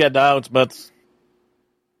 maneuver to get out, but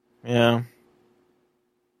yeah.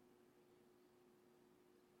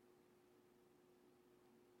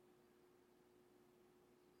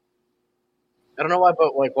 I don't know why,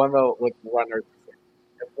 but like one of the like runners,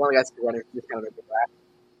 if one of the guys running, he's kind of a back.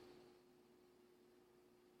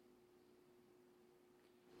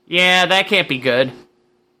 Yeah, that can't be good.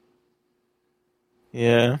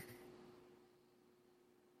 Yeah.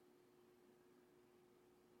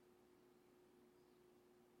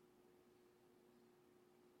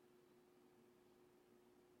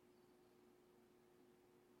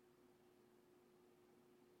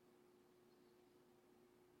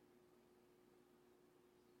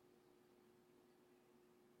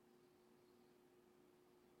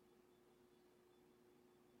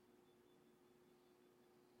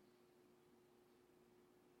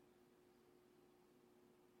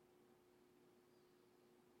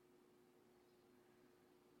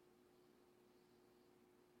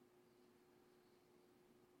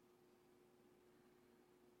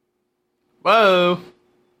 Whoa.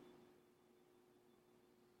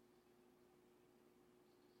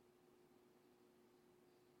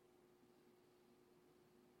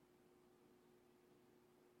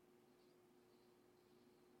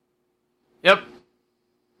 Yep.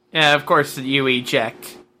 Yeah, of course you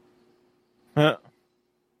eject. Huh.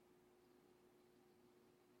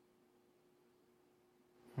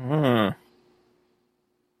 Hmm.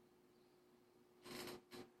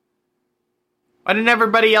 Why didn't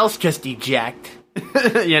everybody else just eject?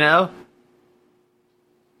 You know?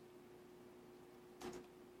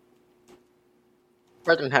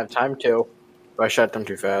 I didn't have time to, but I shot them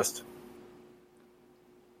too fast.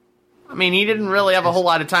 I mean, he didn't really have a whole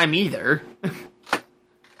lot of time either.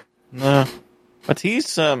 No. But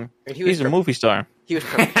he's And he's a movie star. He was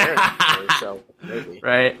preparing for it, so maybe.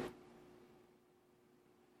 Right.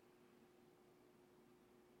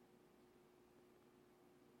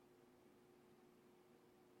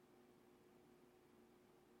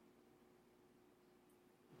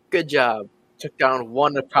 Good job. Took down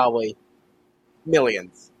one of probably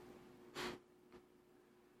millions.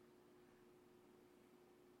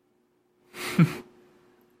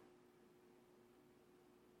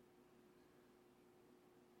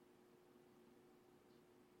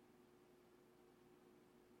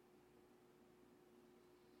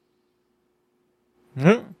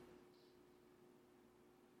 Hmm.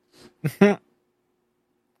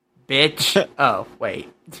 Bitch. Oh, wait.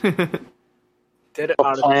 Did it The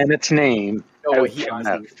honestly? planet's name. No, out he to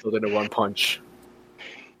honestly mouth. killed it in one punch.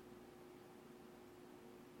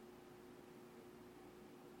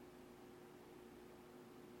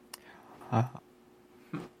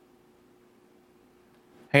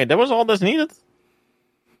 Hey, that was all that's needed.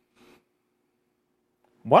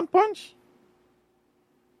 One punch.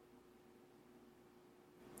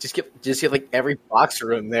 Just get like every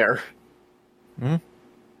boxer in there. Hmm.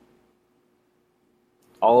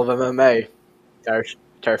 All of MMA.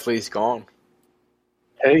 Entire fleet's gone.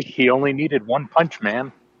 Hey, he only needed one punch,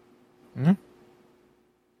 man.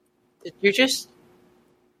 Did you just?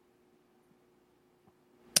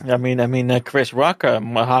 I mean, Chris Rock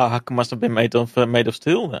must have been made of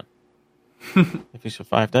steel then. If he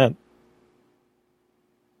survived that.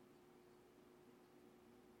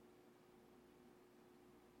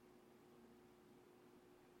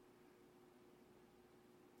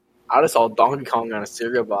 I just saw Donkey Kong on a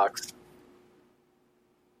cereal box.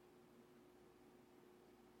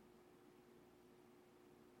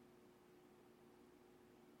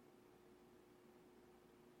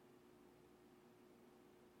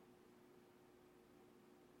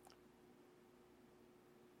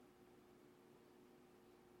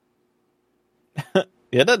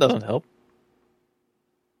 Yeah, that doesn't help.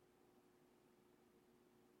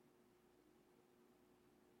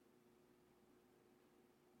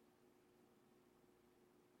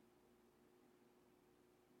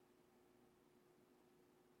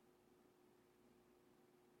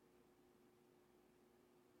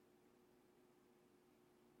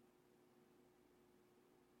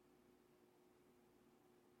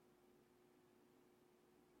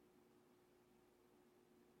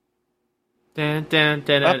 Dun, dun,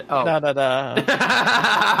 dun, dun. Oh. Da, da, da.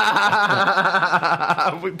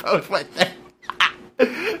 We both went there.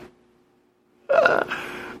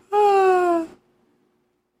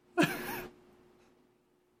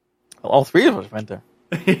 All three of us went there.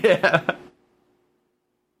 Yeah.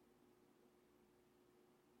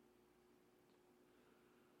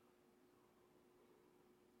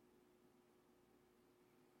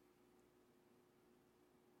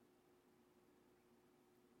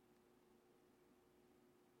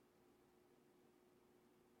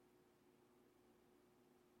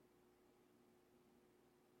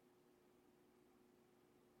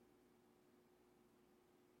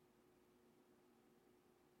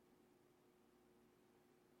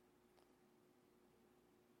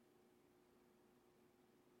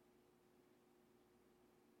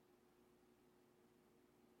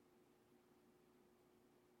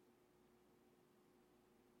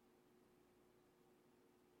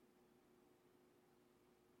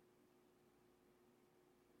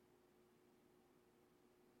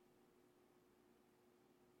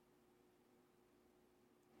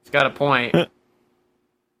 He's got a point.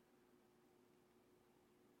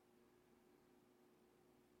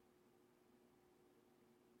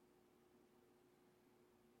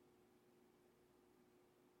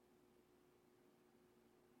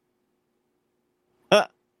 Ah.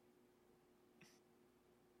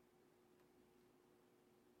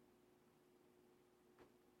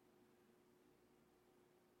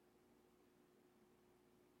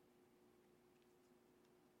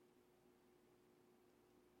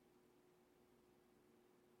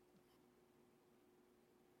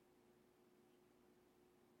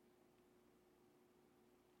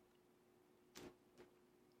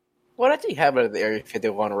 What actually happened at the Area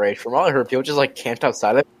 51 raid? From all I heard, people just like camped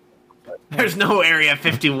outside of it. There's no Area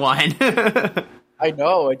 51. I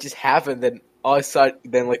know, it just happened. Then all I saw,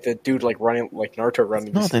 then like the dude like running, like Naruto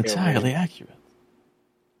running. Not just, you know, entirely accurate.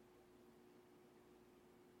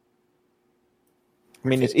 I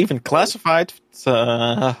mean, it's even classified for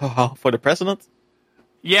the president.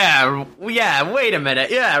 Yeah, wait a minute.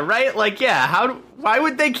 Yeah, right? Like, yeah, why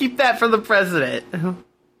would they keep that for the president?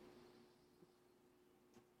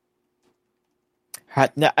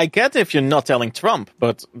 Now, I get if you're not telling Trump,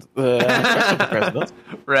 but the rest of the president.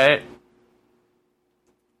 Right?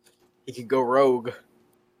 He could go rogue.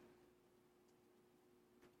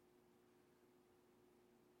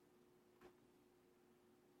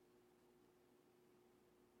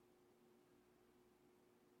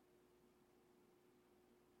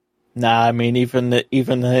 Nah, I mean, even if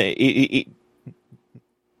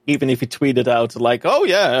he tweeted out like, "Oh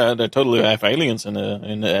yeah, they totally have aliens in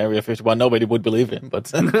the Area 51," nobody would believe him.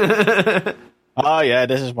 But oh yeah,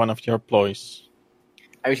 this is one of your ploys.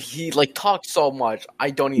 I mean, he like talked so much.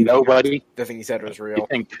 I don't even Nobody. think the thing he said was You real.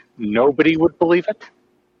 think nobody would believe it?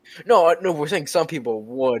 No, we're saying some people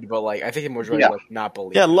would, but like I think the majority Yeah. would not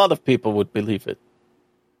believe. Yeah, a it. lot of people would believe it.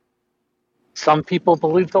 Some people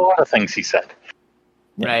believed a lot of things he said.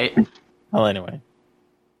 Right? Well, anyway,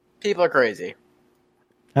 People are crazy.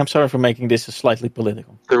 I'm sorry for making this slightly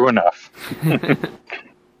political. True enough.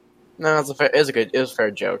 No, it was a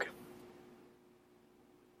fair joke.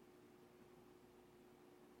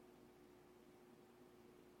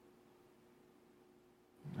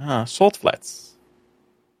 Salt flats.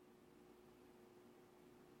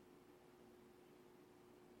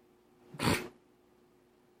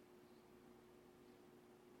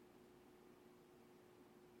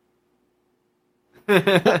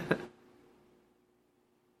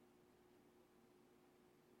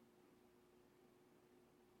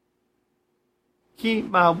 Keep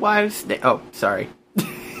my wife's name. Oh, sorry.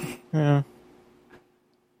 Yeah.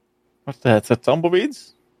 What's that? Is that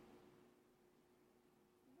tumbleweeds?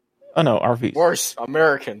 Oh no, RVs. Worse,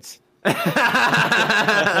 Americans.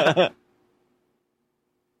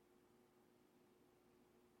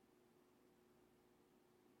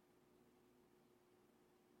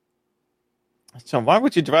 So why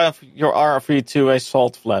would you drive your RV to a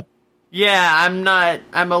salt flat? Yeah, I'm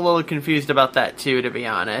a little confused about that too, to be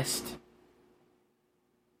honest.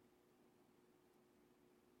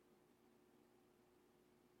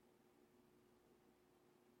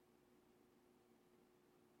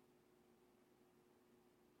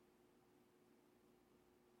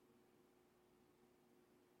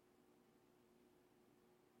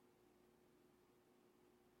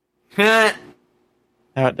 Yep.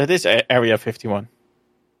 That is Area 51.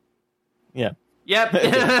 Yeah.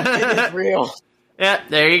 It is real. Yep,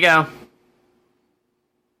 there you go.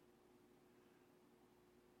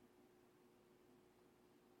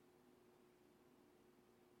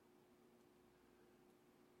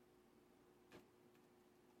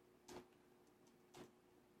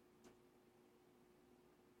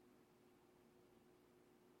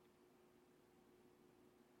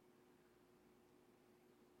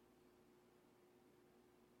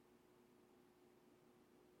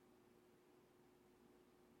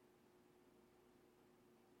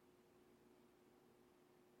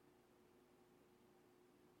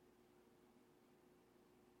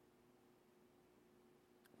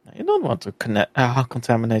 You don't want to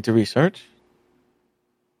contaminate the research.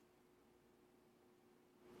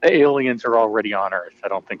 The aliens are already on Earth. I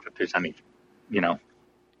don't think that there's any, Yeah,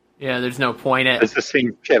 there's no point at. there's the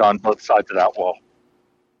same shit on both sides of that wall.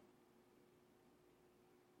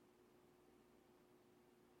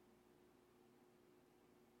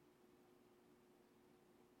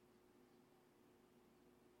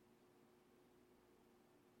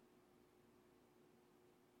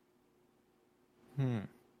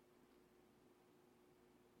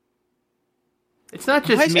 It's not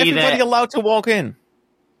Why just is me everybody that. allowed to walk in?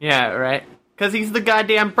 Yeah, right. Because he's the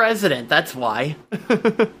goddamn president. That's why.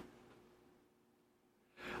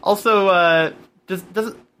 Also, does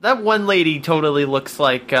that one lady totally looks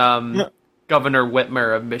like Governor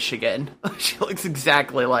Whitmer of Michigan? She looks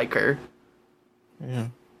exactly like her. Yeah.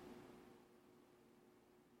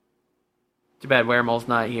 Too bad Weremol's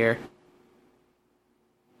not here.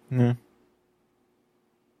 Yeah.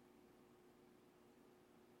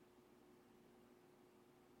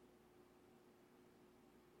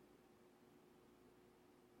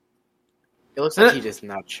 It looks like he does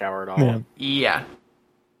not shower at all. Yeah.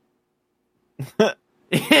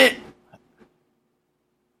 Yeah.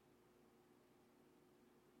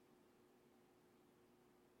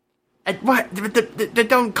 What?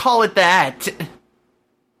 Don't call it that.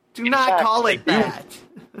 Do not fact, call it they do. that.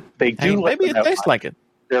 They do. Hey, let maybe them it know. tastes like it.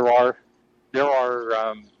 There are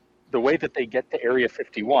the way that they get to Area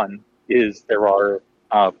 51 is there are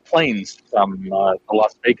planes from the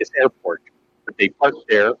Las Vegas airport that they park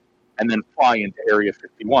there and then fly into Area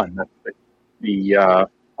 51. That's the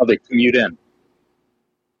how they commute in.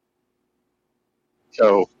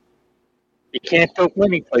 So he can't go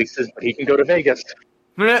many places, but he can go to Vegas.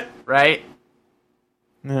 Right?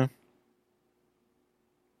 Yeah.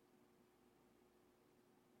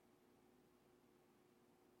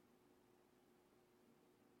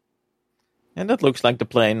 And that looks like the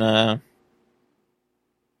plane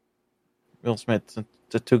Will Smith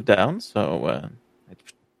took down, so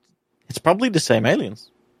it's probably the same aliens.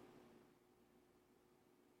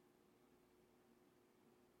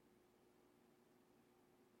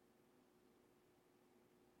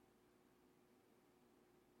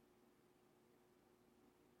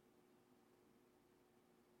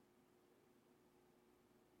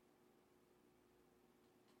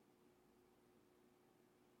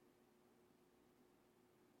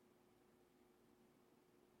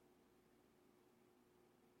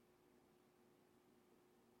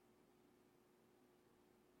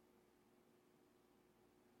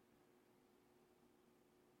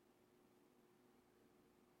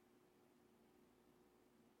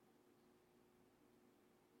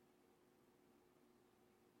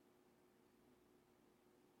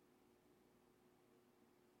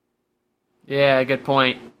 Yeah, good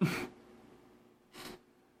point.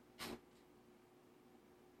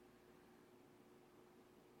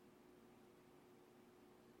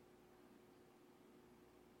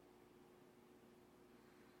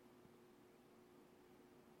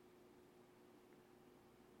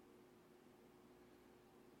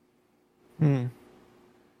 Hmm.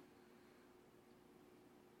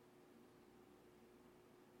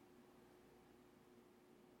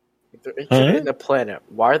 If they're interested Huh? in the planet,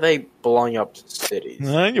 why are they blowing up cities?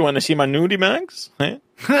 You want to see my nudie mags? Huh?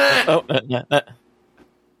 Oh,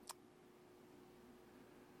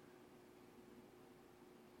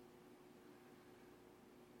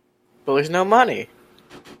 But there's no money.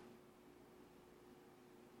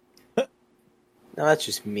 No, that's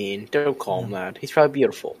just mean. Don't call him that. He's probably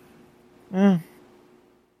beautiful.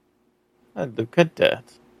 Look at that.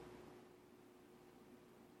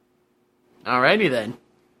 Alrighty then.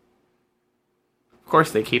 Of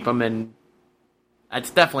course, they keep them in. It's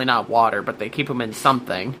definitely not water, but they keep them in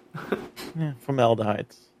something. Yeah, formaldehyde.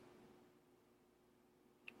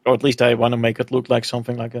 Or at least I want to make it look like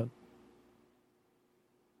something like that.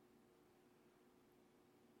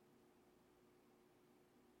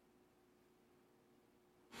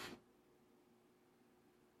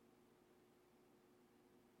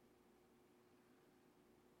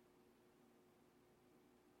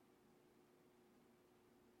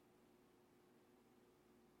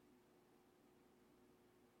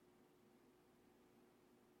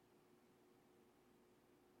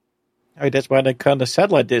 Oh, that's why they cut a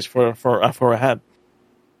satellite dish for a head.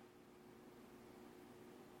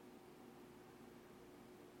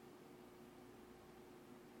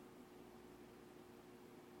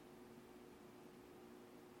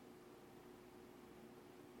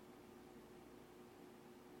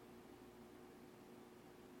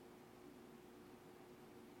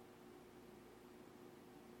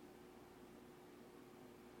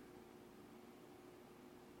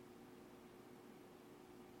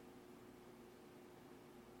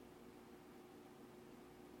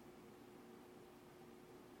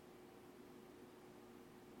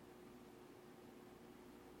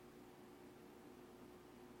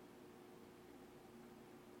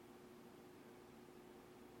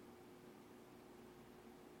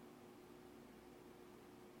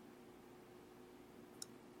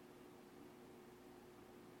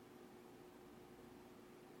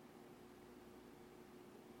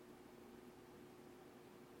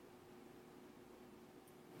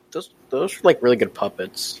 Those are like really good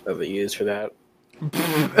puppets that they use for that.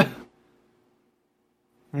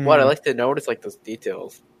 What I like to notice like those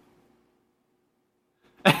details.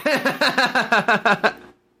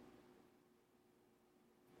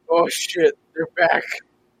 Oh shit, they're back.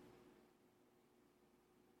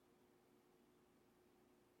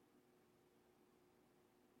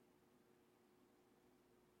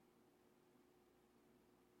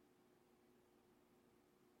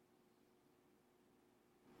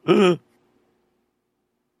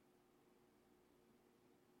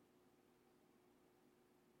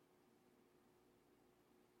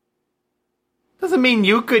 Doesn't mean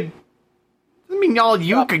you could. Doesn't mean all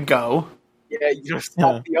you could go. Yeah, you don't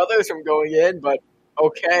stop the others from going in, but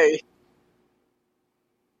okay.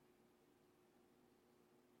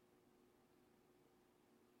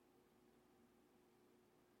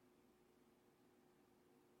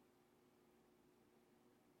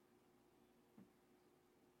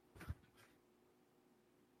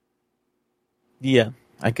 Yeah,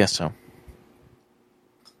 I guess so.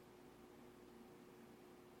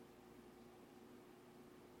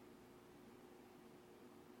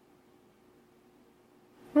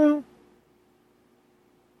 Well,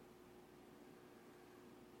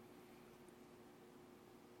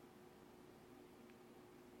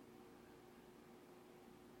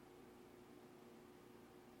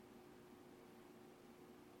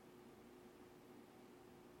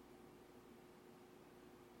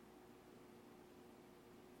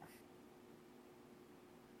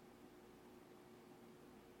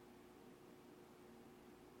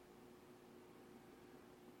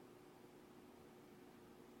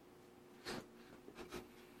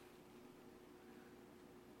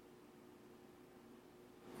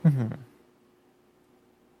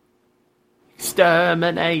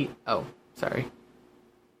 Exterminate. Oh, sorry.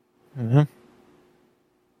 mhm.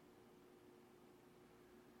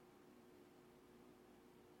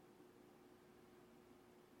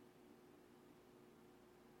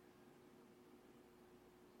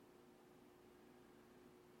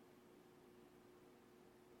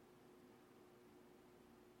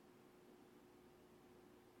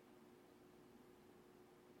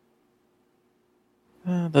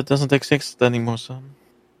 That doesn't exist anymore, son.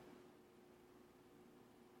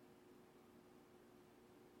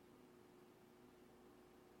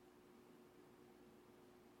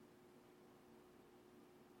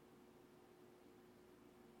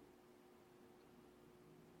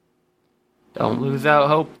 Don't lose out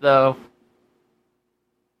hope, though.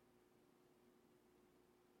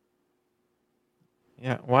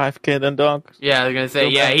 Yeah, wife, kid, and dog. Yeah, they're gonna say, Still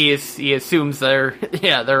yeah, dead. he assumes they're,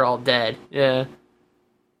 yeah, they're all dead. Yeah.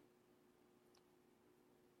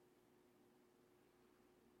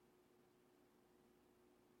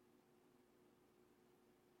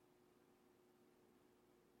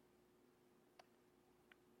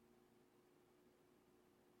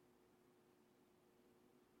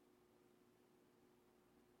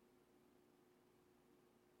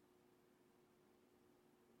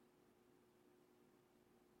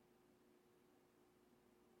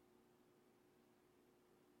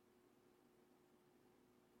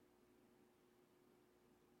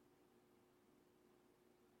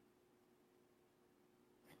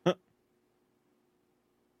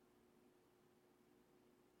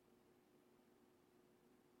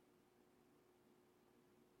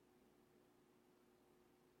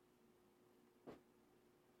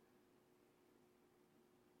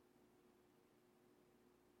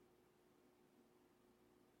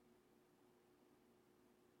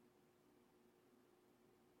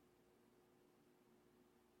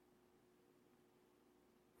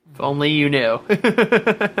 If only you knew.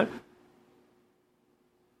 I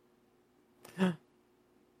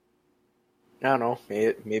don't know.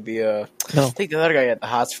 Maybe No. I think the other guy got the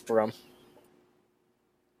hots for him.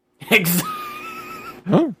 Ex-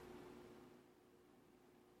 Huh?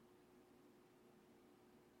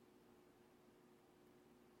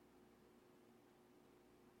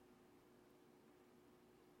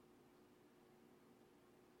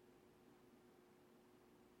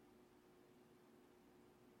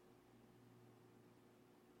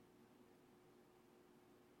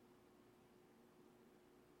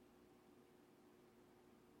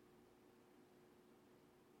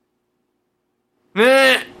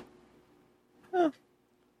 Meh.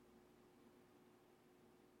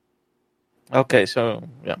 Okay, so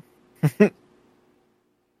yeah.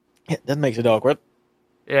 Yeah, that makes it awkward.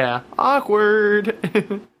 Yeah, awkward.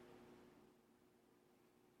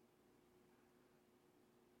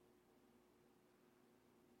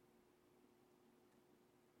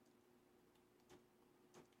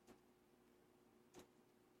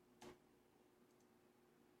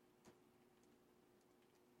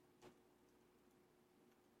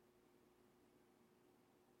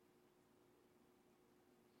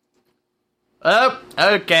 Oh,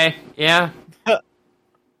 okay, yeah.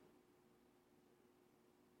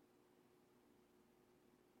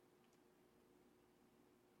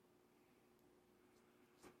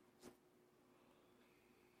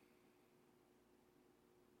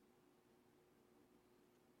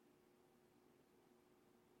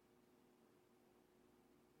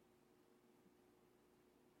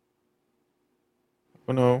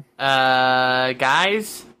 Oh no.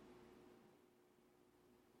 Guys?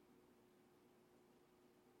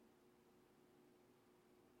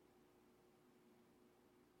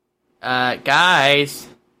 Guys?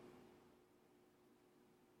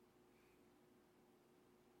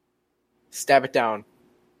 Stab it down.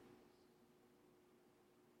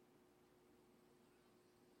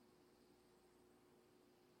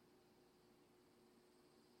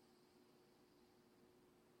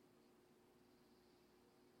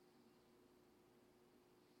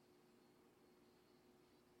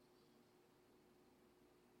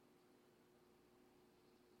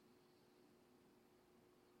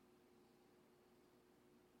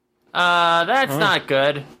 That's Huh? not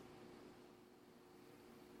good.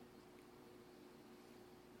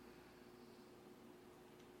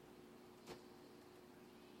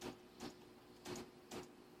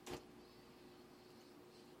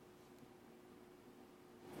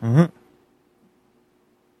 Mhm.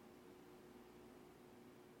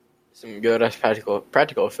 Some good as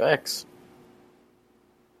practical effects.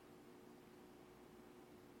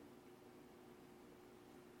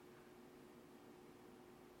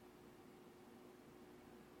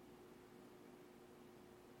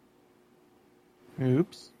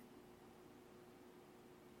 Oops.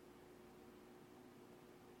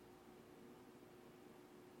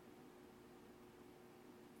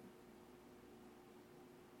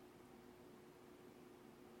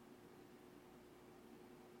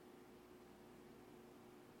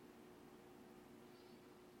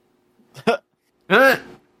 Huh?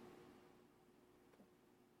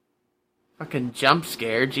 Fucking jump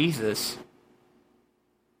scare, Jesus.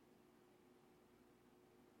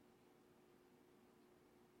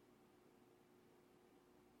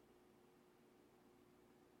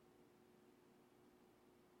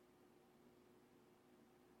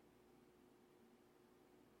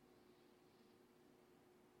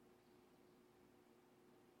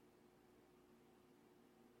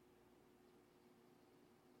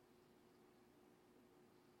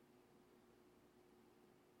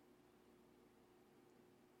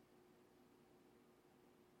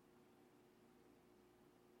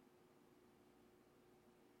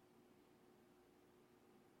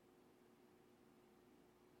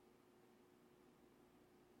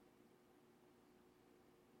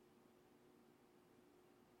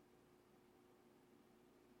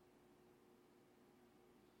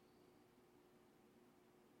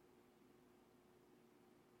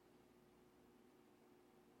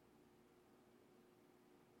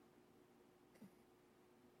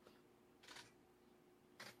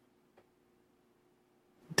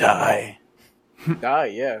 die.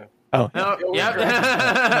 Yeah. Oh, Oh, It was yep.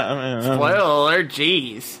 yeah. Spoiler alert,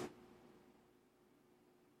 jeez.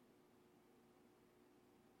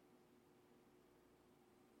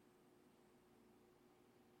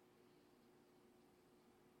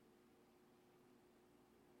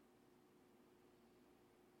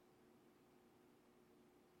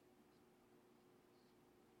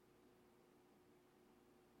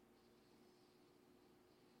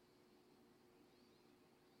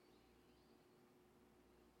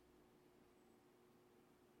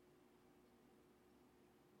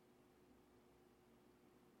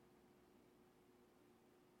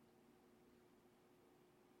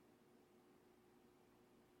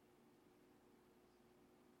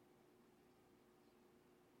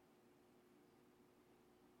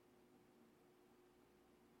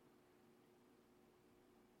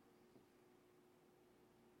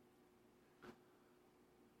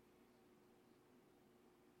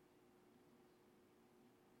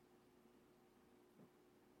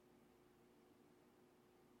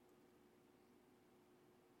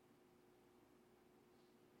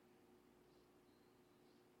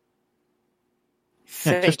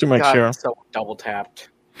 Yeah, just to Thank make God sure. someone double tapped.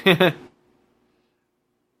 I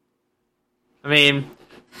mean,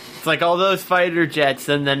 it's like all those fighter jets,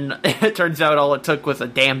 and then it turns out all it took was a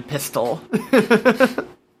damn pistol.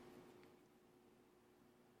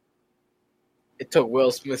 It took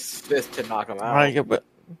Will Smith to knock him out. Right, but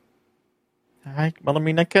well, I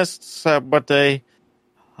mean, I guess what they,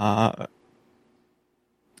 I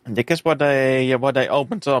guess what they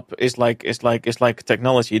opened up is like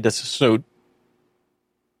technology that's a suit.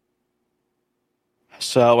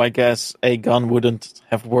 So I guess a gun wouldn't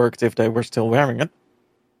have worked if they were still wearing it.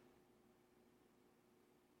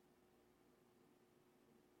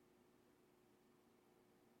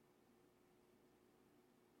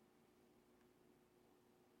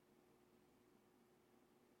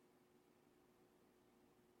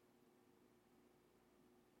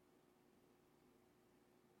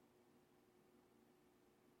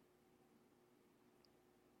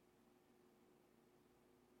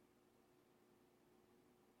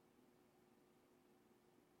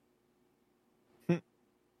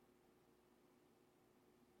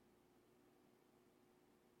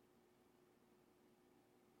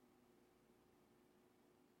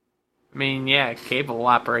 I mean, yeah, cable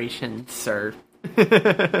operations are.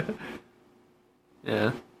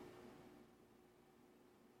 Yeah.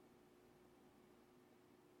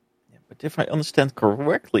 But if I understand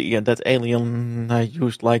correctly, that alien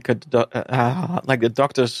used like the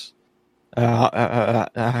doctor's like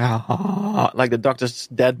the doctor's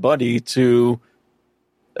dead body to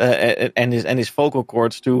and his vocal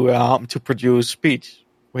cords to produce speech,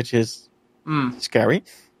 which is scary.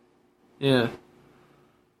 Yeah.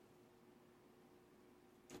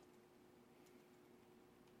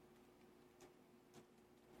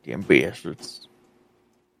 The bastards.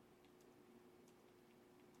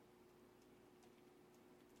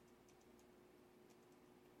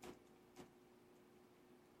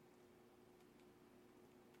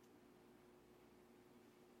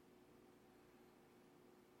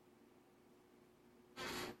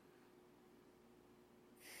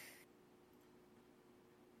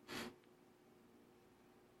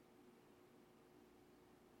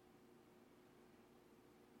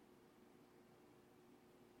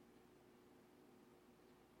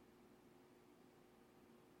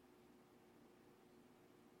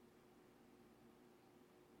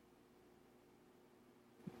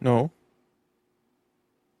 No.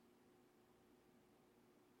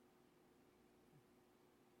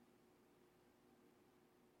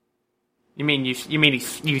 You mean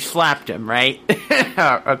you slapped him, right?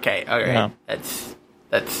 Oh, okay, all right. Yeah.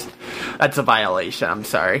 That's a violation. I'm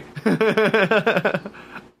sorry.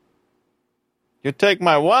 You take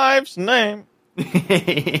my wife's name.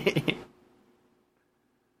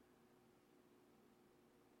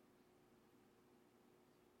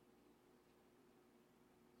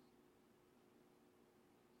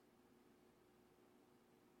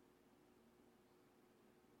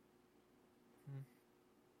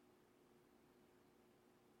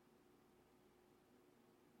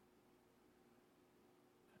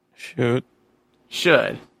 Shoot.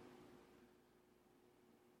 Should.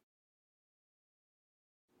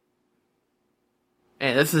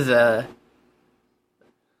 Man, this is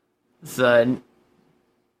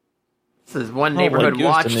one neighborhood Houston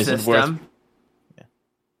watch isn't worth- system.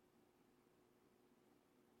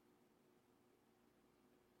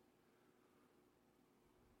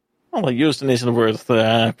 Well, Houston isn't worth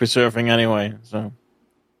preserving anyway, so.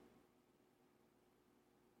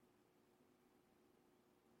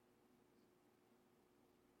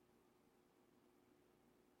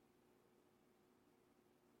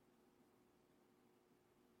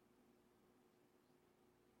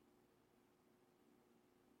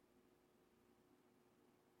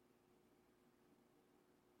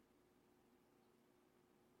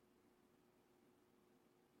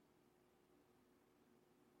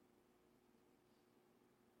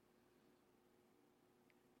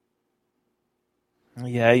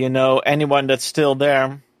 Yeah, you know, anyone that's still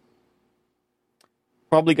there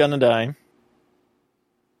probably gonna die.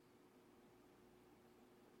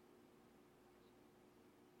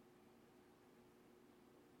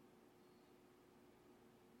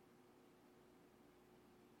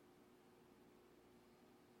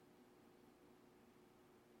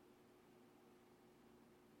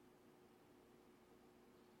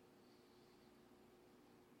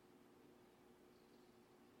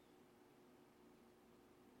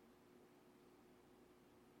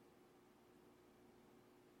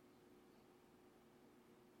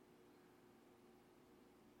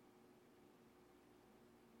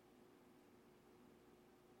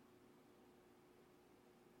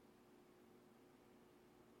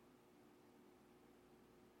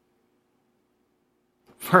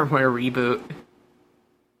 Firmware reboot.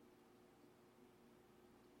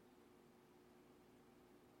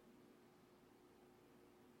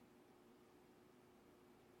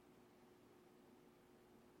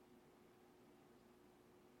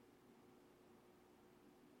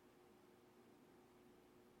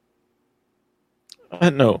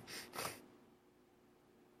 No.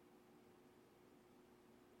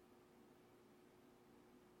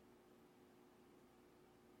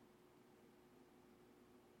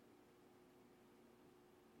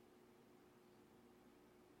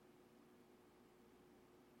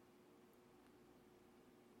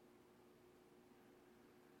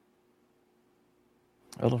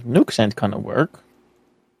 A lot of nukes ain't gonna work.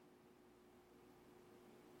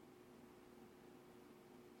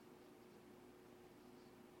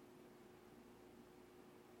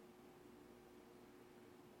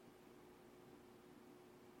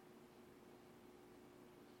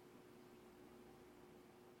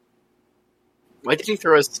 Why did he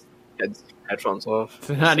throw his headphones off?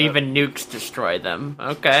 Not even nukes destroy them.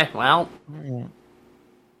 Okay, well.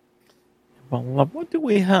 Well, what do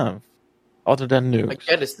we have other than nukes? I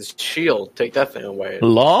get it's this shield. Take that thing away.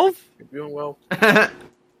 Love? You're doing well.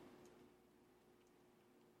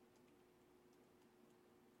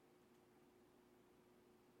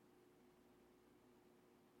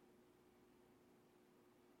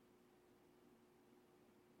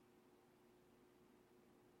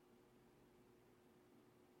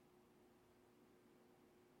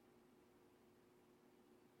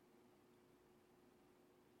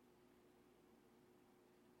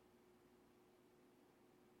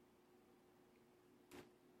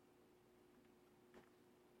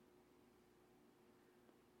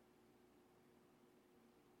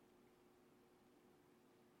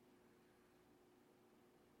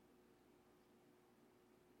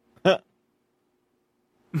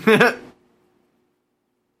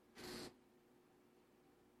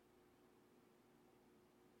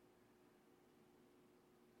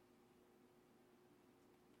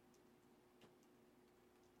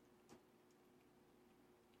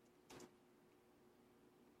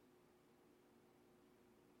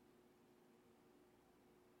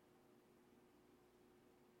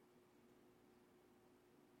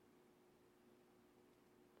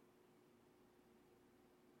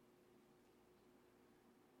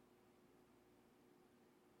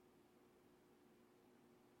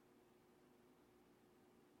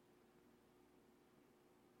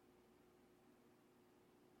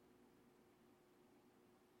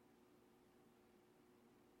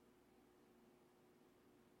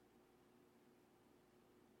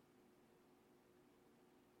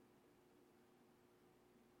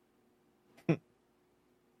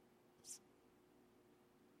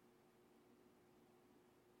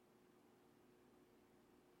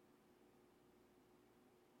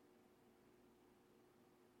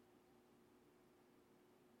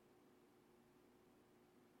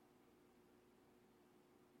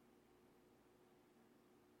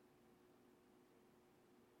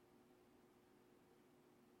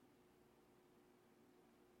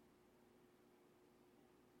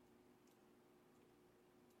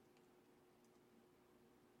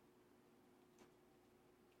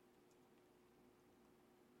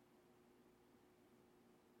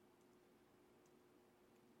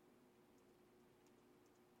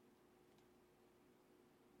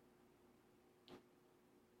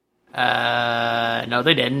 No,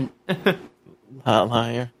 they didn't.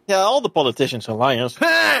 Liar. Yeah, all the politicians are liars.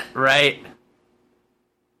 Right.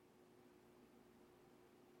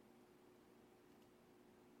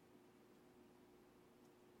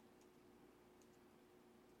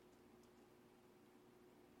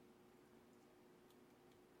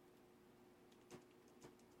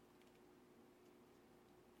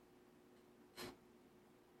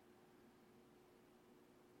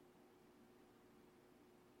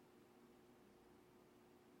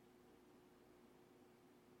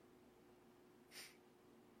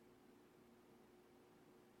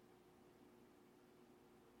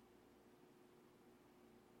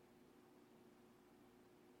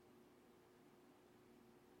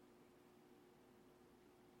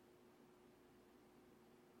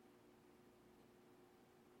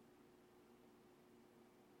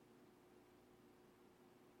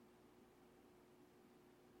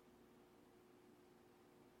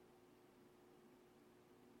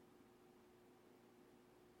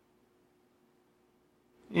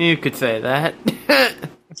 You could say that.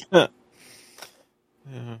 Yeah.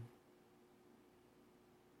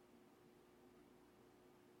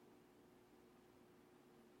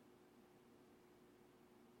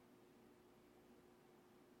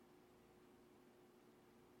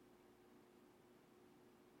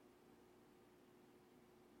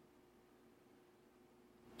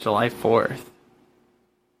 July 4th.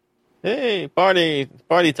 Hey, party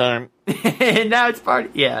time. Now it's party.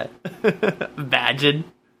 Yeah. Imagine.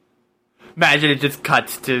 Imagine it just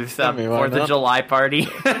cuts to some I mean, why 4th of not? July party.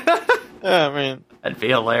 Yeah, I mean, That'd be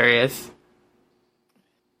hilarious.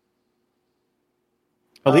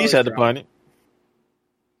 Elise had the drunk. party.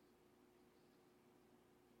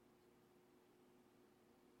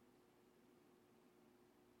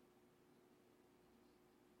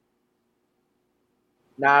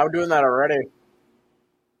 Nah, we're doing that already.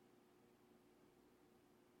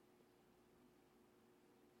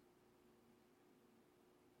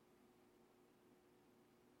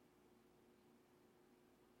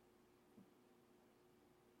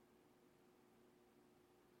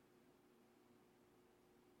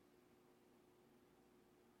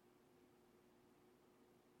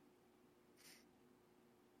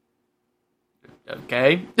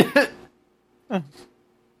 Okay.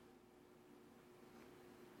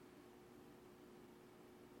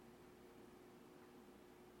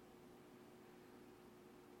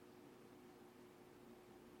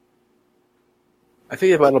 I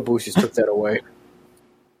think the Battle Boosters took that away.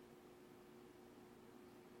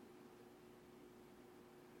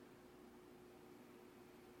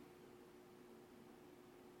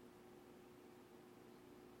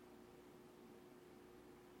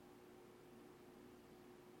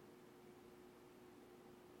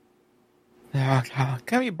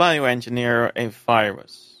 Can we bioengineer a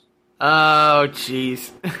virus Oh, jeez.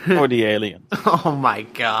 for the aliens? Oh my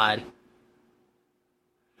god.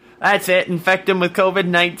 That's it. Infect him with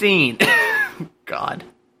COVID-19. God.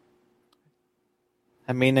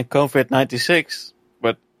 I mean, a COVID-96,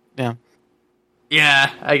 but yeah.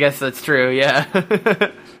 Yeah, I guess that's true. Yeah.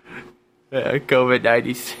 Yeah,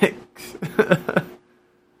 COVID-96.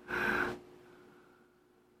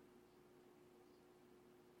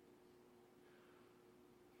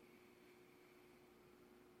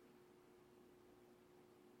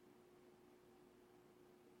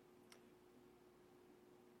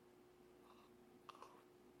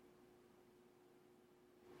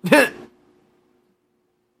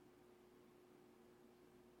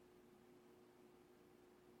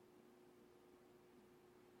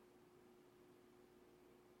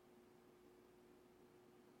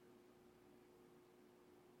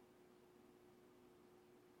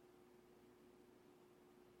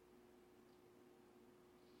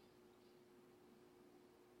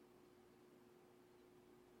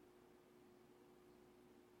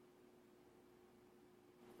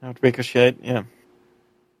 Out ricochet, yeah.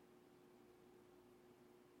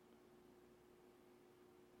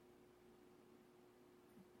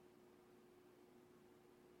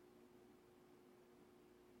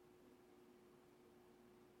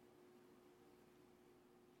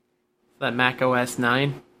 That Mac OS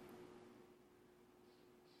 9.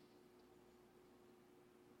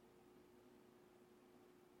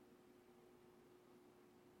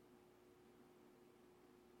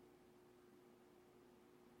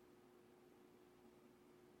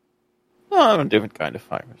 Oh, a different kind of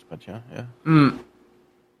virus, but yeah. Mm.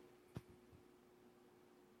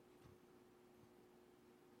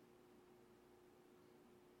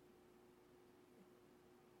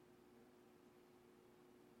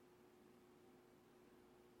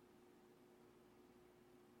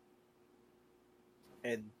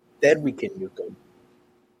 And then we can nuke them.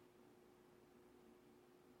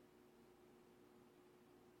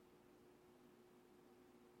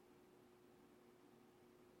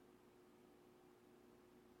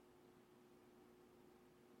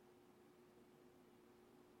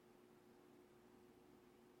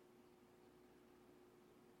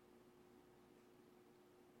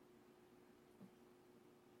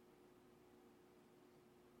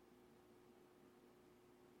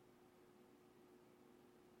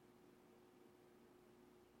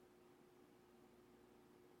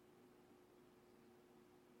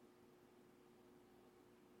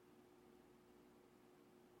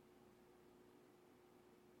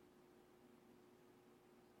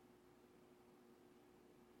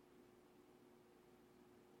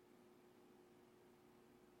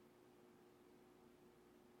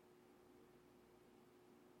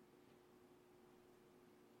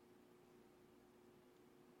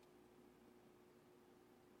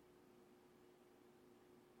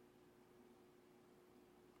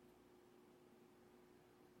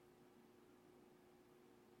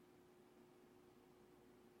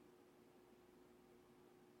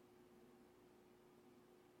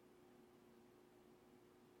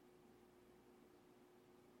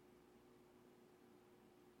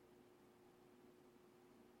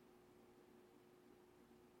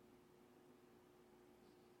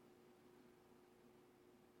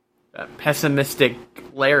 pessimistic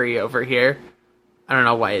Larry over here. I don't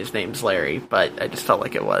know why his name's Larry, but I just felt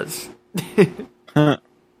like it was.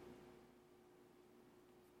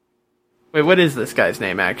 Wait, what is this guy's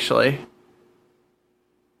name, actually?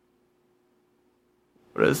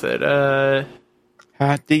 What is it? The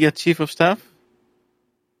chief of staff?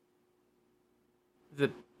 Is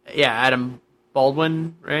it? Yeah, Adam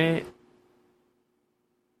Baldwin, right?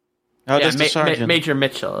 Oh, yeah, that's the sergeant. Major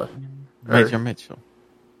Mitchell. Major Mitchell.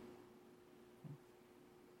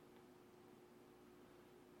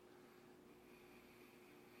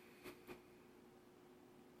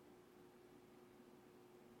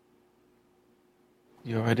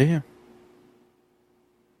 Your idea.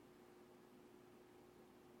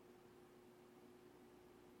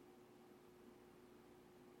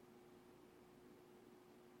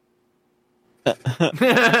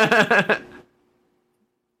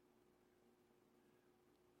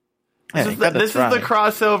 This is the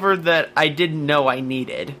crossover that I didn't know I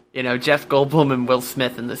needed. You know, Jeff Goldblum and Will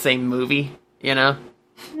Smith in the same movie. You know,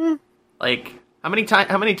 like how many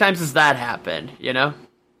times has that happened? You know.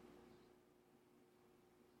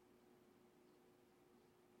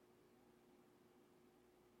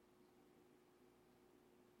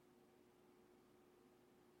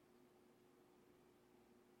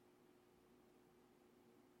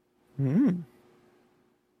 Hmm.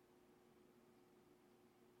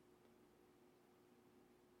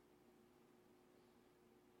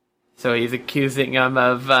 So he's accusing him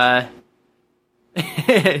of.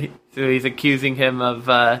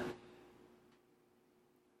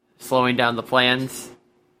 Slowing down the plans.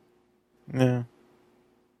 Yeah.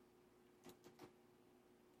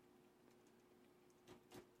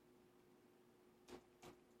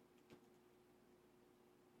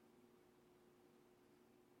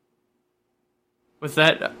 Was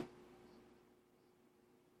that?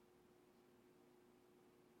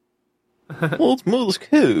 Morse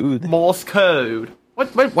code. Morse code.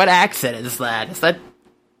 What accent is that? Is that?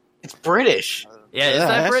 It's British. Yeah, is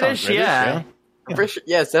that British? British? Yeah.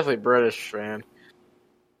 Yeah, it's definitely British, man.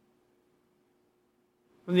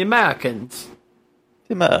 From the Americans.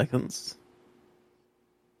 The Americans.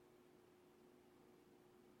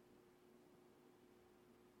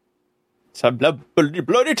 It's a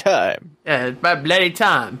bloody time. Yeah, it's about bloody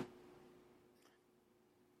time.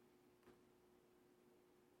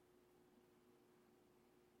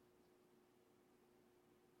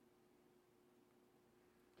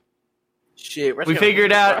 Shit, We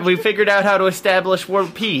figured out how to establish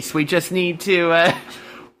world peace. We just need to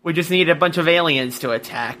we just need a bunch of aliens to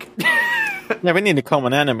attack. Yeah, we need a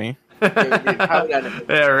common enemy.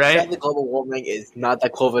 Yeah, right. The global warming is not the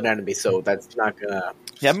COVID enemy, so that's not gonna.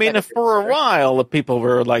 Yeah, I mean, for a while, the people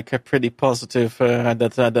were like pretty positive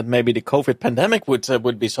that maybe the COVID pandemic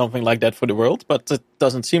would be something like that for the world, but it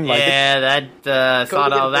doesn't seem like it. Yeah, that's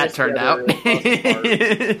not how that turned out.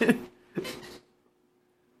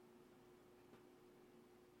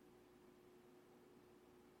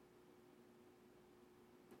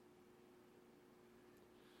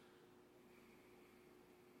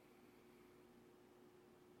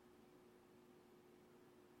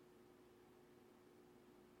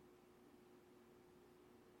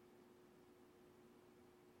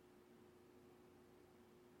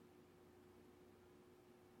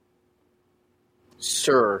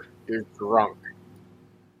 Sir, you're drunk.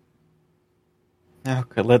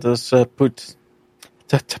 Okay, let us put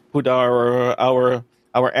our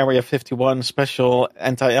Area 51 special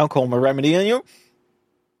anti-alcohol remedy in you.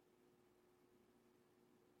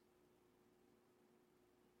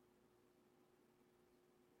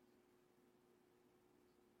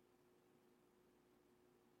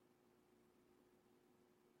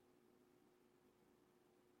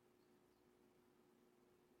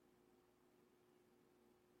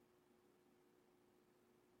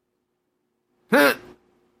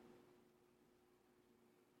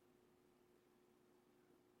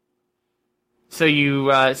 So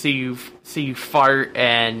you fart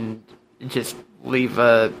and just leave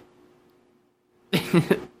a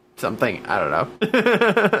something. I don't know.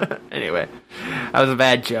 Anyway, that was a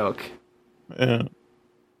bad joke. Yeah.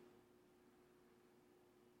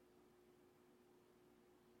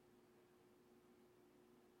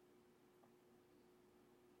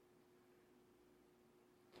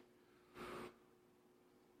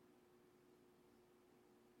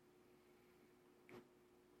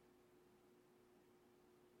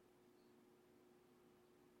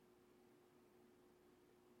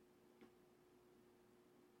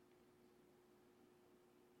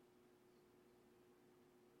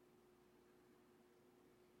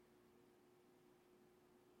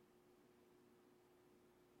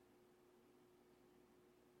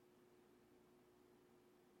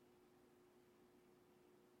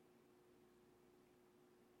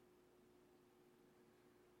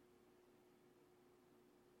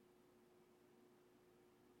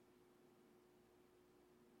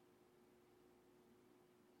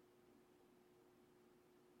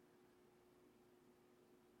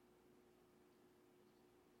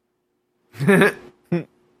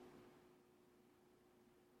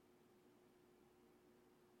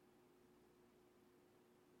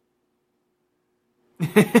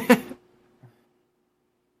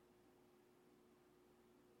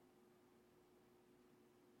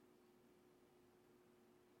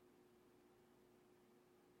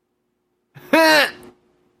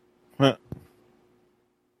 Well,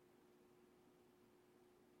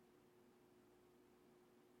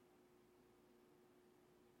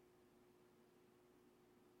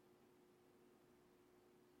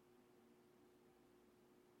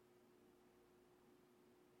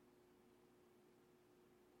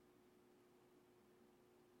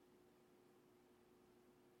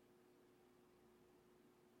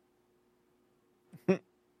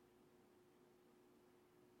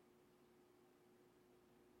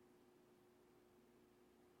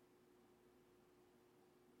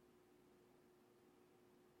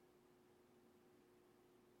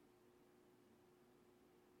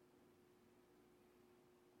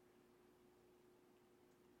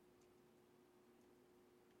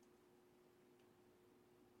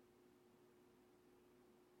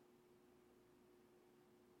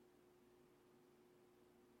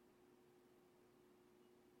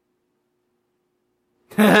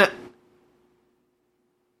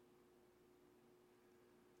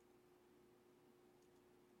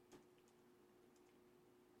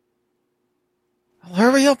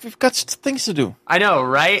 hurry up, we've got things to do. I know,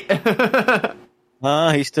 right?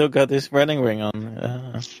 He's still got his wedding ring on.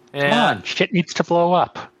 Come Yeah. on, shit needs to blow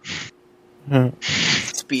up.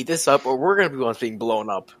 Speed this up, or we're going to be ones being blown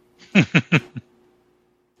up.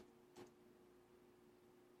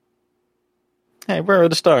 Hey, where are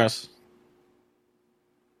the stars?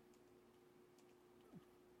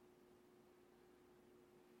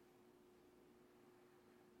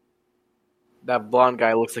 That blonde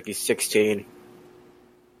guy looks like he's 16.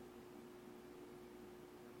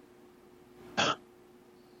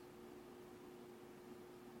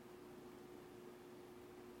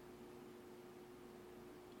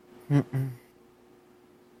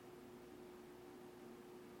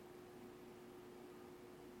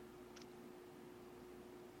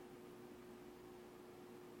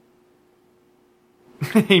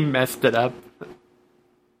 He messed it up.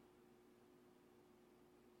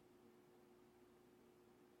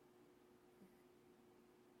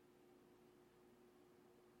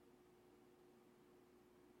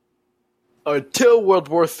 Until World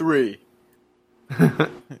War III.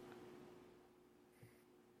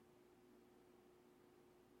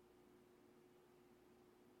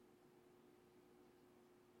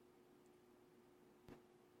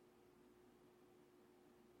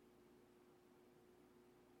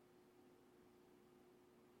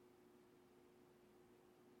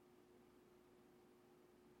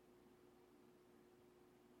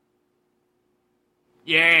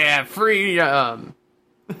 Yeah, freedom.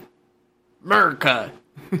 America.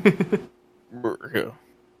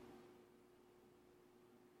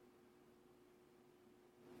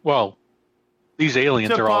 Well, these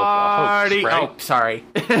aliens To are all a hoax, party. right? Oh, sorry.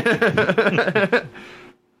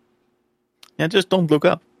 Yeah, just don't look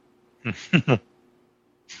up.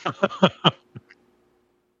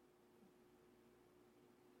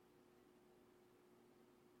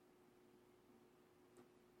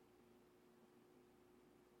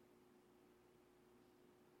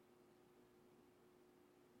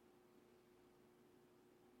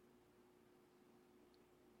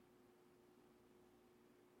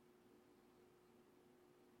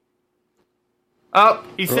 Oh,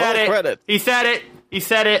 he said Roll it. credit. He said it. He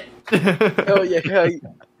said it. Oh, yeah.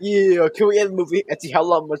 Yeah. Can we end the movie and see how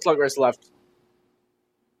much longer is left?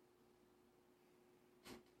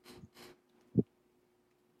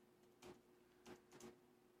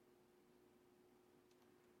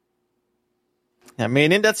 I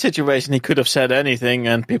mean, in that situation, he could have said anything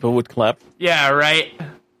and people would clap. Yeah, right.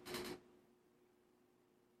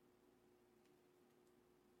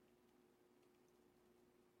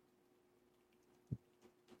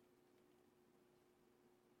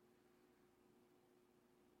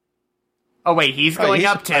 Oh wait, he's going he's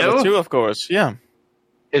up a pilot too? of course. Yeah.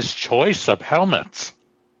 His choice of helmets.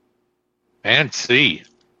 Fancy.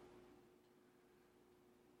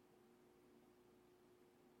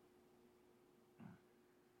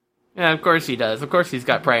 Yeah, of course he does. Of course he's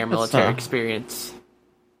got prior military That's, experience.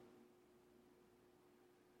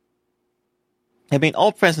 I mean,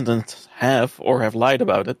 all presidents have or have lied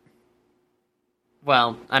about it.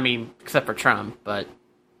 Well, I mean, except for Trump, but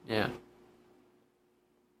yeah.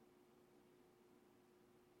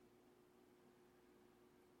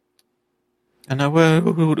 And now,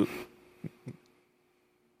 who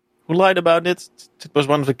who lied about it? It was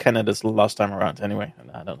one of the candidates the last time around. Anyway,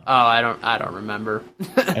 I don't know. Oh, I don't remember.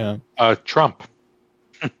 Yeah. Trump.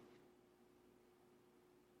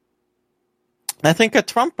 I think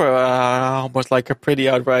Trump was like a pretty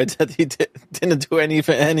outright that he didn't do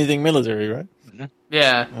anything military, right?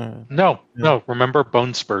 Yeah. No. Remember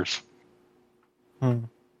Bone Spurs?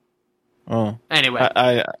 Oh, Anyway.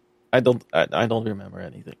 I don't remember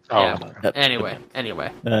anything. Oh, Yeah.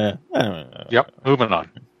 Anyway. Yep. Moving on.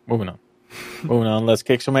 Moving on. Let's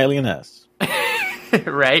kick some alien ass.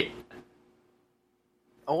 Right?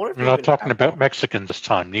 I wonder if We're they not even talking have about one. Mexicans this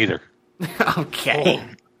time, neither. Okay.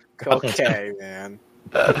 Okay, man.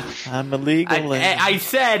 I'm illegal. I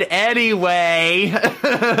said anyway.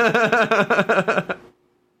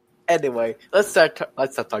 Anyway, let's not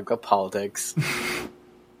talk about politics.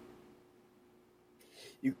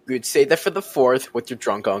 You could say that for the 4th with your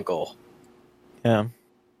drunk uncle. Yeah.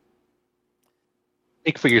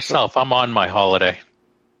 Speak for yourself. I'm on my holiday.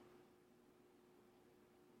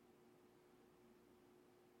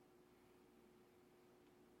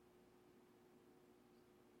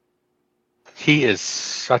 He is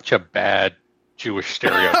such a bad Jewish Of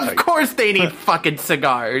stereotype. course they need fucking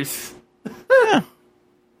cigars.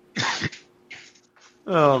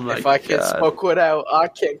 Oh my god. If I can't smoke without, I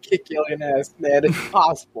can't kick alien ass, man. It's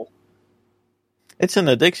impossible. It's an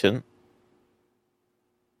addiction.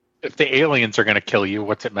 If the aliens are going to kill you,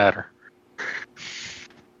 what's it matter?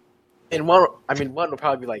 And one will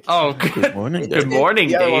probably be like, Oh, Good morning. Good morning,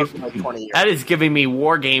 the other one Dave. for like 20 years. That is giving me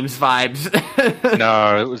War Games vibes.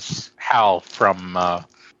 No, it was Hal from.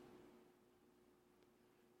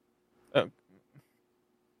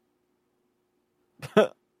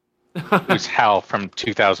 It was Hal from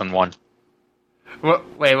 2001.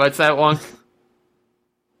 Wait, what's that one?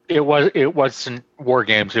 It wasn't War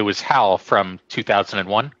Games. It was Hal from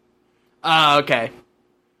 2001. Oh, okay.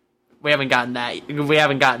 We haven't gotten that. We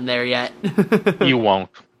haven't gotten there yet. You won't.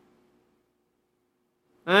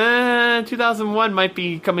 2001 might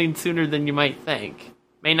be coming sooner than you might think.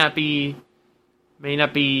 May not be in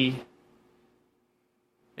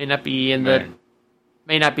the.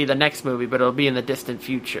 May not be the next movie, but it'll be in the distant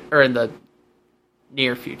future or in the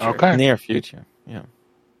near future. Okay. Near future. Yeah.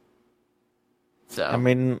 So I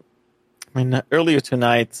mean, earlier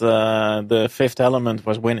tonight, the Fifth Element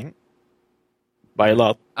was winning by a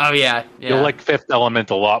lot. Oh yeah. You like Fifth Element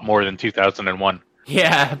a lot more than 2001.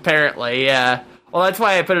 Yeah, apparently, yeah. Well, that's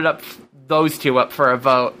why I put it up. Those two up for a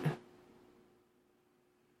vote.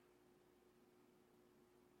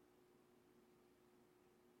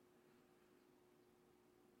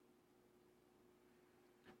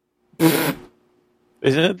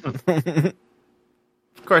 Is it? Of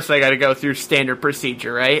course, I got to go through standard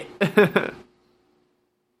procedure, right? People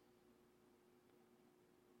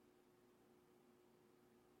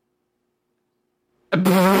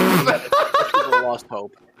lost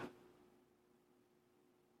hope.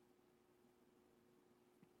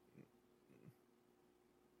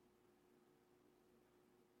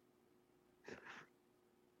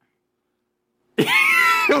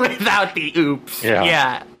 Without the oops.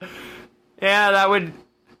 Yeah. Yeah, that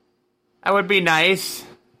would be nice.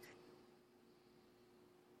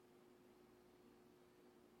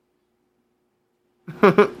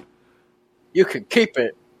 You could keep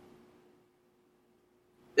it.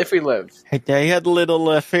 If we lived. He had a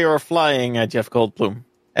little fear of flying, Jeff Goldblum.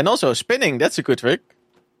 And also spinning, that's a good trick.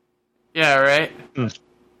 Yeah, right?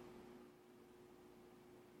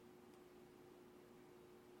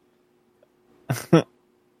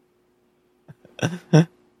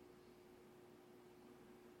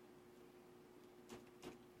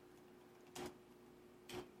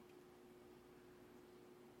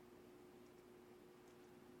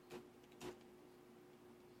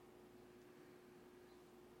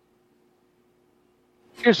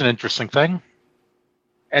 Here's an interesting thing.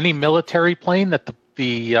 Any military plane that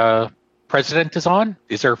the president is on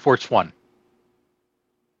is Air Force One.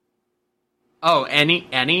 Oh, any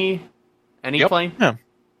Yep. plane? Yeah.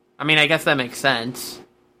 I mean, I guess that makes sense.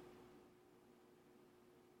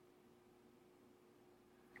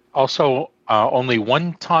 Also, only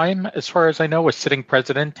one time, as far as I know, a sitting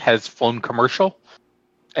president has flown commercial,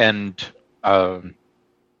 and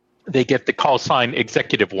they get the call sign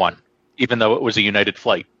Executive One, even though it was a United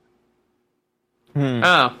flight.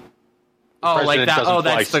 Oh, like President that. doesn't Oh,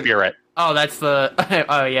 fly that's the. Spirit. Oh, that's the.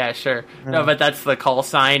 Oh, yeah, sure. No, but that's the call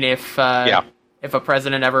sign if if a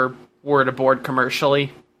president ever were to board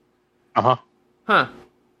commercially. Uh-huh. Huh.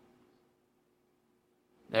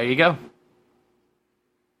 There you go.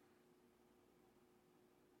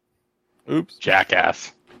 Oops.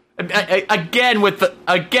 Jackass. Again with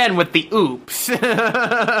the oops. We're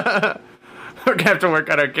gonna have to work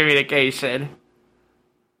on our communication.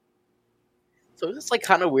 So it's just like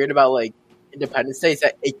kind of weird about like Independence Day is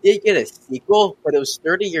that it did get a sequel, but it was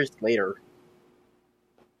 30 years later.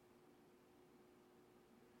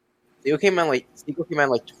 Sequel came out in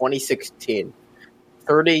like 2016,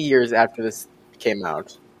 30 years after this came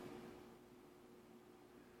out.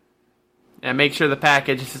 And make sure the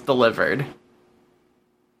package is delivered.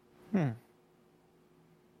 Yeah,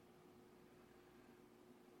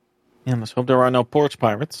 let's hope there are no porch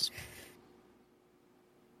pirates.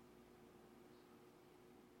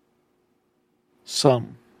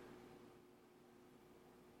 Some.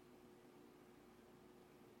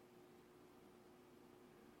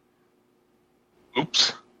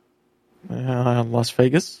 Oops. Las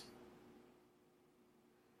Vegas.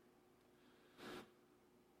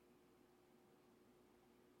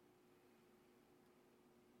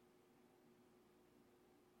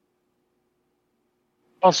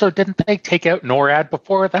 Also, didn't they take out NORAD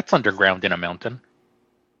before? That's underground in a mountain.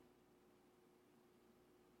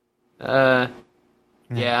 Yeah.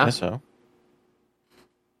 I guess so.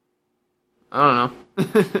 I don't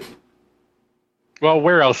know. Well,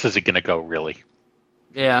 where else is it going to go, really?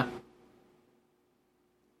 Yeah.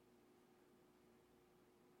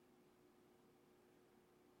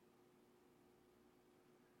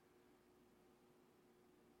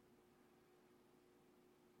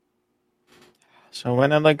 So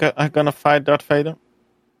when are they gonna fight Darth Vader?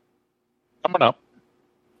 Coming up.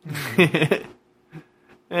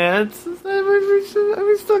 Yeah, we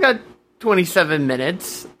still got 27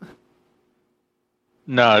 minutes.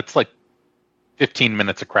 No, it's like 15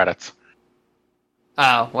 minutes of credits.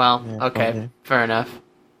 Oh, well, Yeah, okay. probably. Fair enough.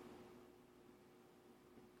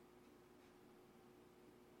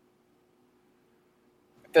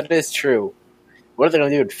 That is true. What are they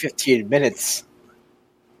going to do in 15 minutes?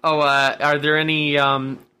 Oh, are there any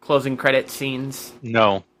closing credit scenes?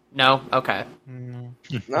 No. No? Okay.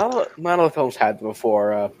 No. None of the films had them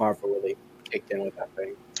before Marvel really kicked in with that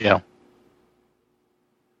thing. Yeah.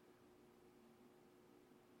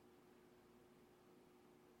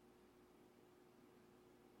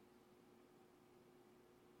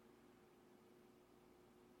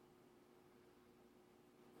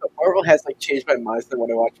 But Marvel has like changed my mindset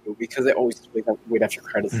when I watch a movie because they always wait after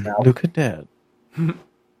credits now. Look at that.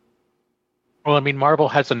 Well, I mean, Marvel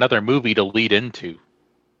has another movie to lead into.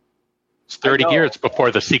 It's 30 I know. years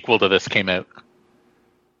before the sequel to this came out.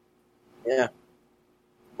 Yeah.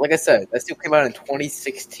 Like I said, that still came out in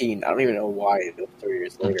 2016. I don't even know why it was 3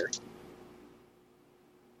 years later.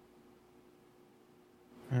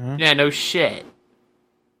 Yeah, no shit.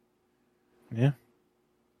 Yeah.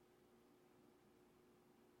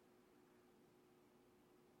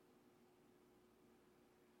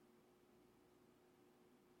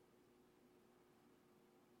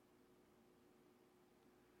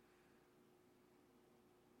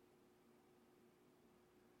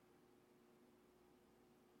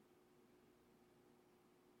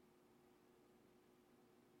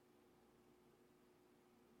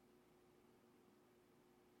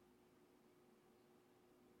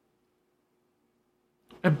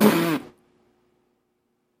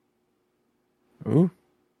 Ooh.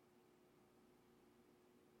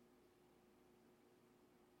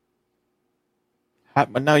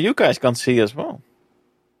 But now you guys can see as well.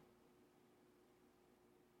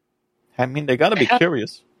 I mean, they gotta be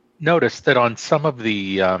curious. Notice that on some of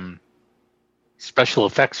the special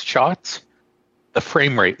effects shots, the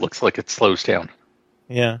frame rate looks like it slows down.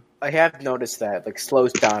 Yeah. I have noticed that, like,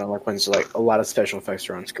 slows down like when there's like a lot of special effects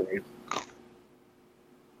are on screen.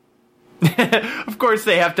 Of course,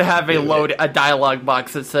 they have to have a dialogue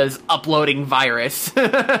box that says "uploading virus,"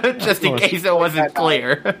 just in course. case it wasn't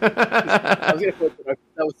clear. I was gonna put that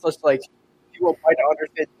was such like people might not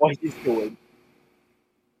understand what he's doing.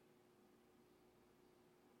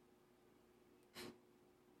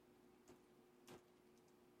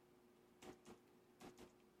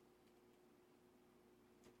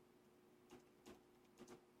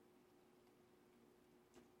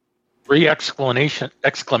 Three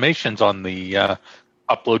exclamations on the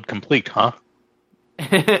upload complete, huh?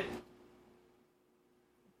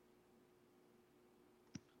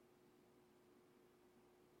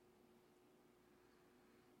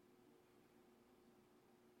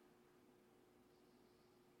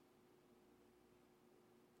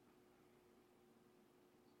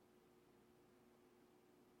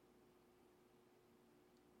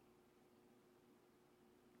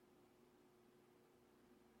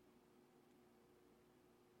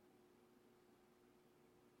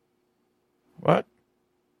 What?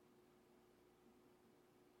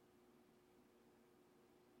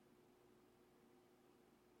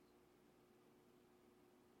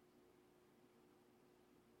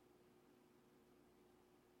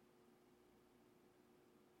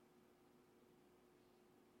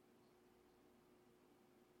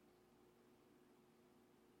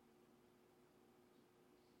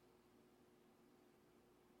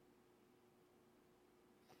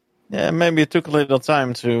 Yeah, maybe it took a little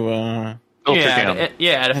time to Filter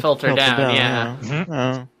yeah, down. To filter down. Yeah.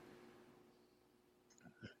 Mhm.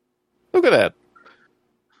 Look at that.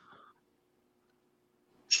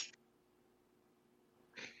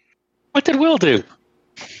 What did Will do?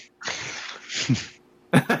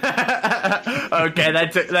 Okay,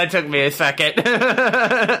 that took me a second.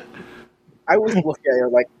 I was looking at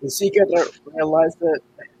it like, is he gonna realize it?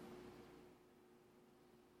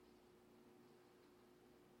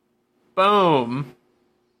 Boom.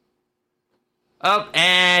 Oh,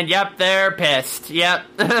 and yep, they're pissed. Yep.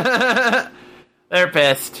 They're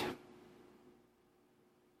pissed.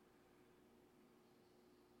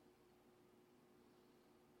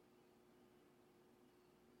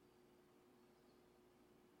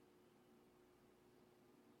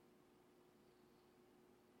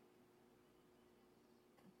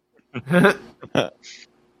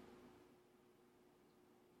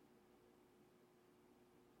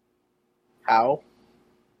 How?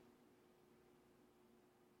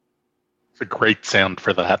 It's a great sound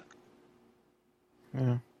for that.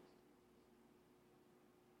 Yeah.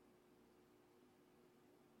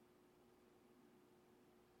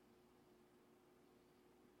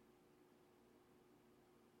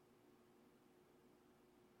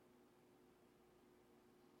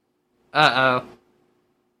 Uh-oh.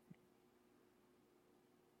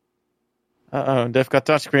 They've got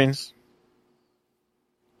touchscreens.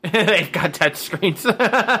 They've got touch screens.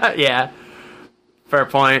 Yeah. Fair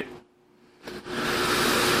point.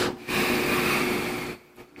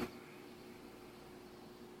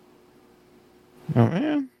 Oh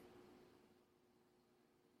man.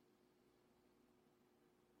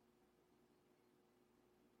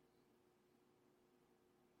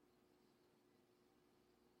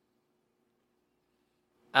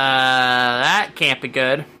 That can't be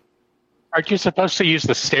good. Aren't you supposed to use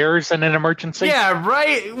the stairs in an emergency? Yeah,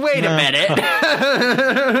 right? Wait a No.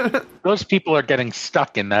 minute. Those people are getting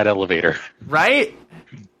stuck in that elevator. Right?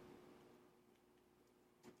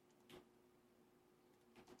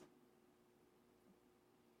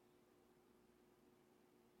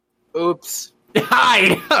 Oops.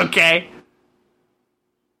 Hide! Okay.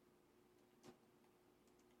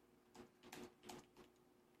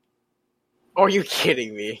 Are you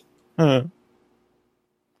kidding me? Huh.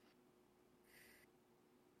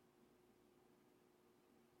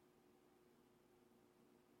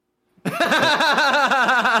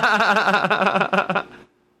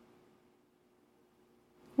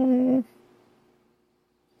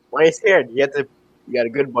 Why are you scared? You got a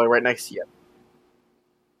good boy right next to you.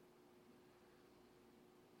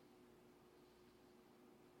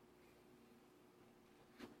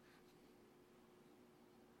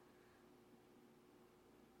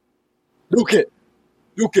 Nuke it!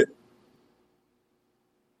 Nuke it!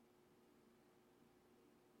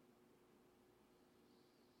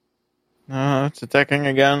 It's attacking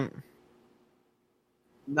again.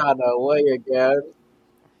 Not away again.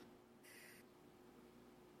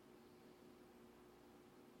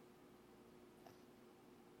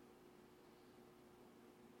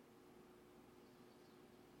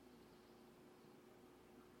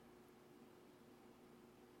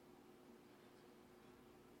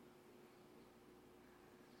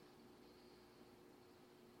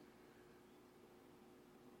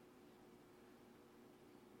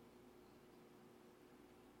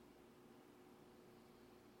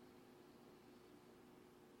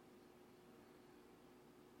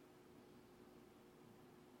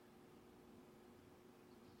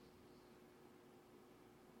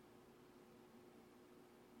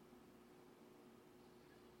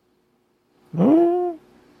 Oh.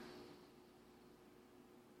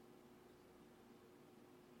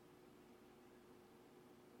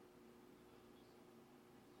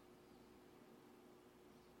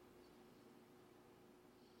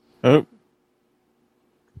 Oh.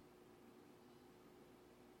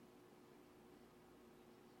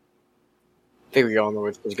 I think we all know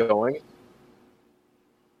where this is going.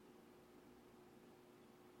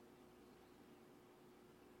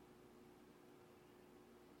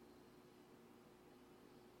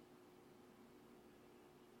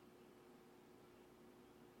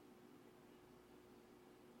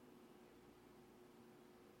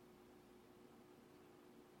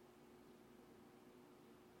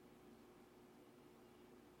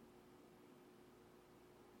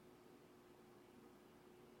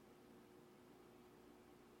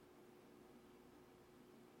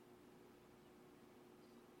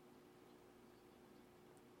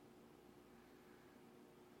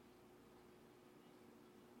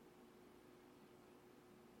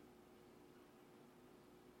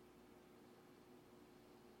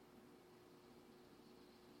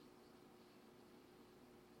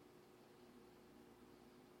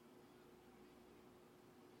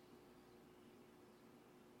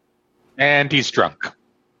 And he's drunk.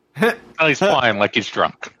 Well, he's flying like he's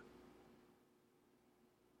drunk.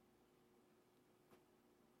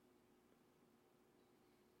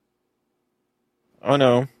 Oh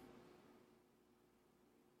no.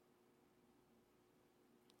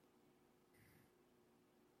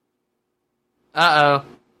 Uh-oh.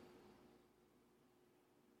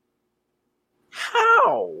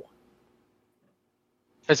 How?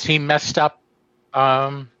 Because he messed up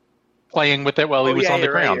playing with it while he was on the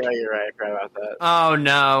you're ground. Right, you're right. I forgot about that. Oh,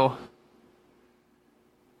 no.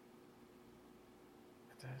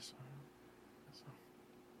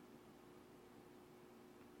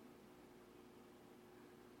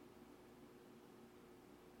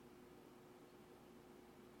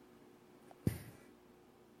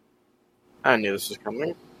 I knew this was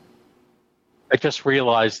coming. I just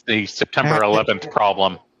realized the September 11th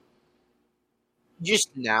problem. Just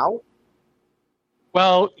now?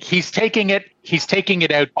 Well, he's taking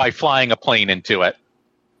it out by flying a plane into it.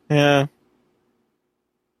 Yeah.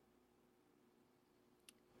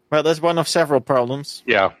 Well, that's one of several problems.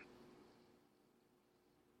 Yeah.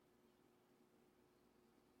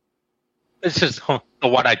 This is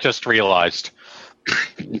what I just realized.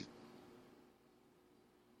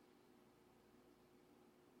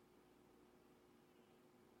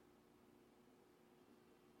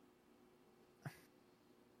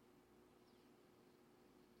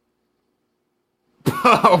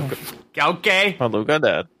 Oh, okay. Well, look at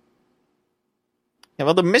that. Yeah,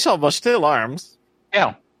 well, the missile was still armed.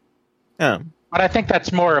 Yeah. Yeah. But I think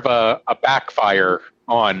that's more of a backfire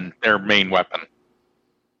on their main weapon.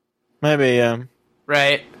 Maybe,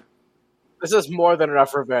 Right. This is more than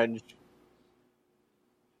enough revenge.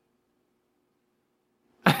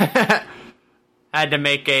 Had to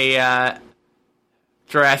make a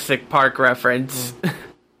Jurassic Park reference.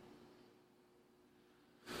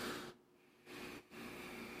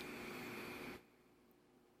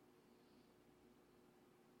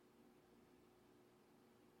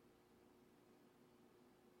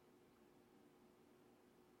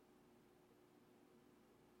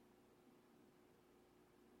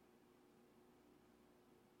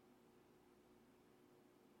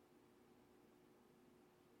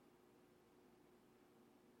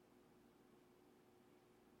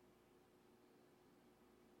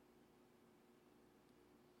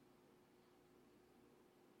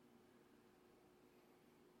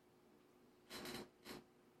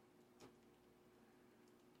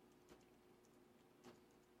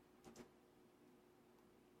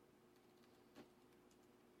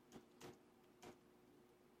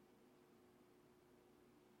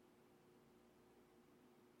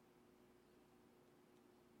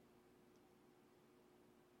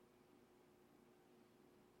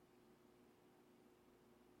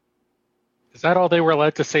 Is that all they were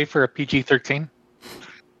allowed to say for a PG-13?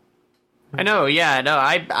 I know, yeah, no,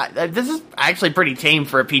 I this is actually pretty tame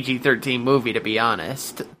for a PG-13 movie, to be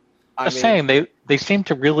honest. I'm saying they seem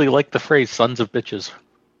to really like the phrase "sons of bitches."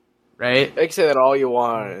 Right? You can say that all you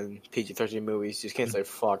want in PG-13 movies. You just can't say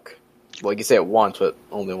fuck. Well, you can say it once, but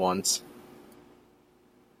only once.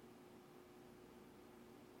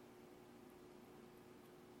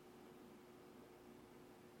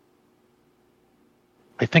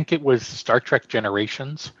 I think it was Star Trek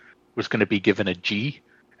Generations was going to be given a G,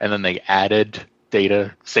 and then they added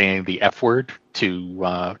Data saying the F word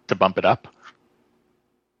to bump it up.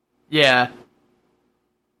 Yeah.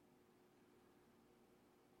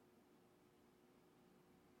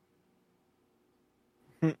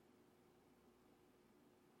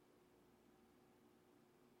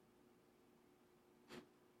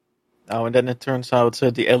 Oh, and then it turns out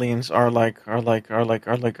the aliens are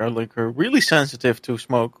really sensitive to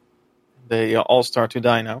smoke. They all start to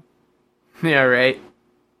die now. Yeah, right.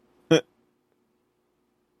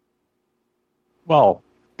 Well,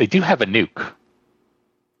 they do have a nuke.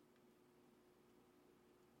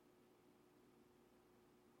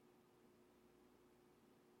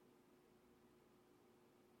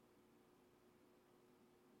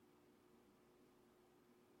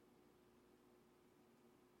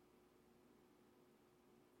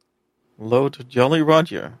 Load Jolly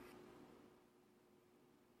Roger.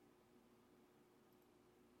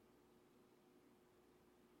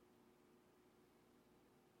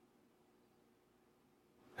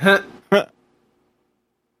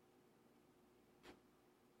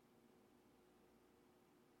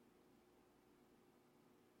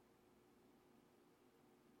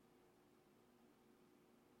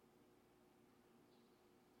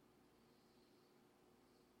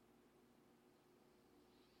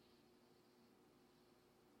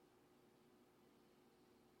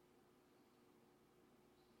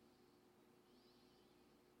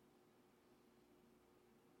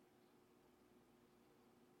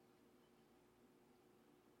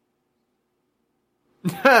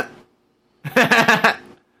 Yeah.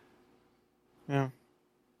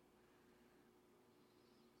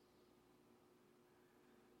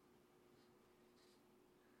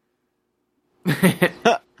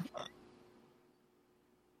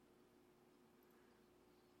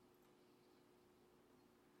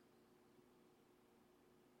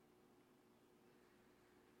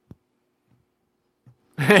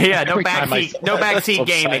 Yeah, no Every time I- backseat, no Some backseat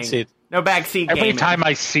gaming, side seat. no backseat Every gaming. time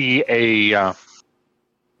I see a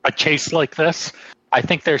chase like this, I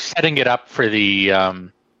think they're setting it up for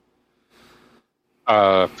the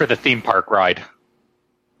theme park ride.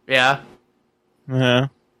 Yeah. Yeah.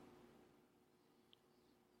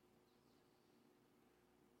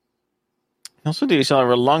 Also, these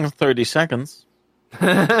are a long 30 seconds.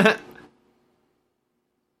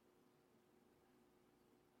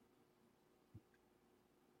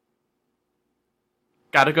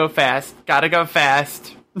 Gotta go fast. Gotta go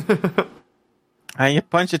fast. And you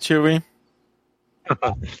punch it, Chewie.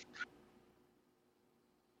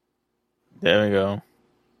 There we go.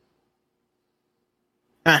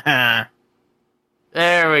 Haha.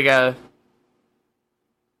 There we go.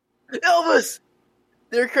 Elvis!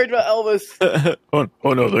 They're crazy about Elvis. Oh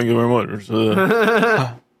no, thank you very much.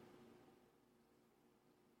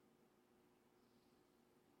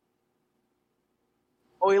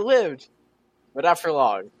 Oh, he lived, but not for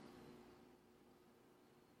long.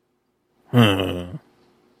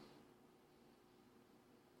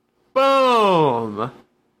 Boom.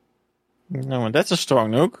 No, that's a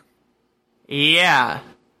strong nuke. Yeah.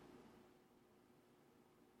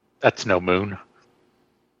 That's no moon.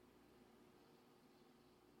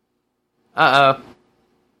 Uh-oh.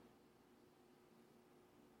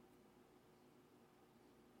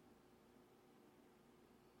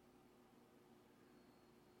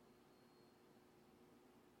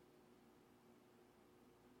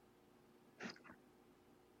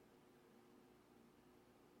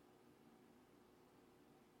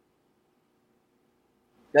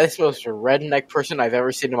 That's the most redneck person I've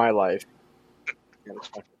ever seen in my life.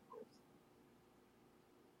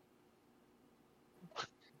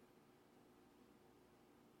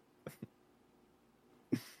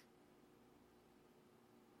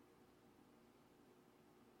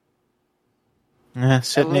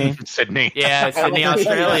 Sydney. Sydney. Yeah, Sydney, I love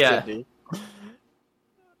Australia. Sydney.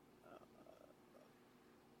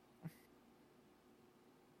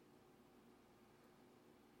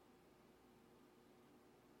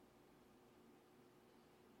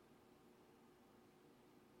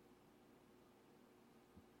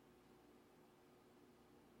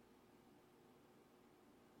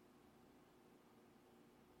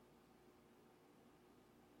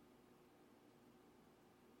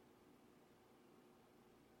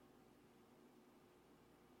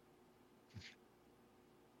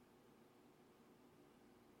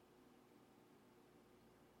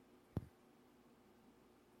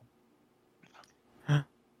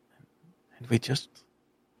 And we just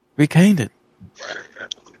regained it.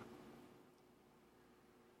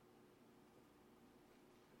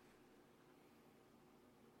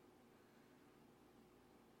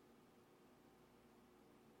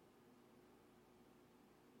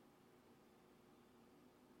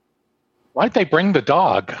 Why'd they bring the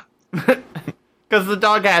dog? Because the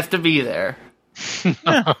dog has to be there.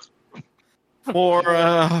 For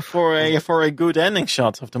a good ending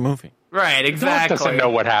shot of the movie. Right, Dog exactly. doesn't know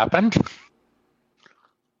what happened.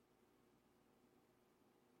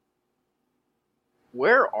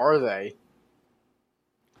 Where are they?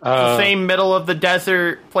 It's the same middle of the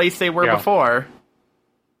desert place they were Yeah. before.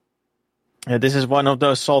 Yeah, this is one of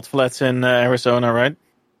those salt flats in Arizona, right?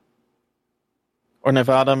 Or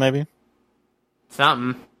Nevada, maybe?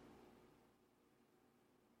 Something.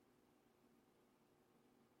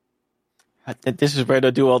 This is where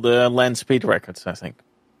they do all the land speed records, I think.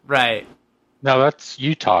 Right. No, that's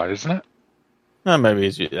Utah, isn't it? Maybe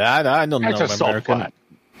it's... I don't That's know a salt American. flat.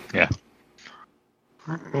 Yeah.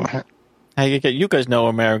 Hey, you guys know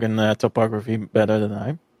American topography better than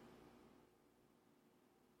I.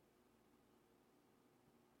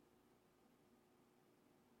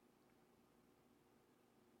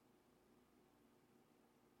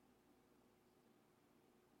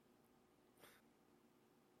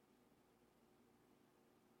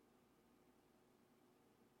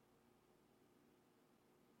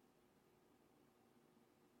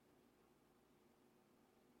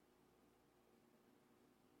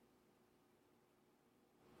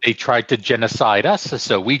 They tried to genocide us,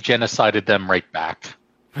 so we genocided them right back.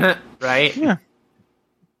 Right? Yeah.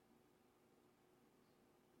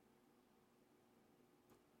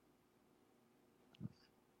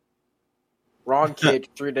 Wrong kid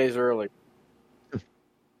 3 days early.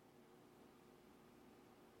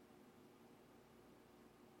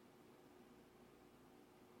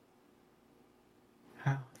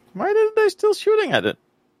 Why are they still shooting at it?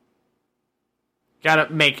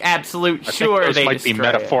 Gotta make absolute I sure think those they might be destroy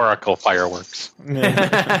it. metaphorical fireworks.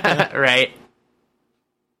 Right.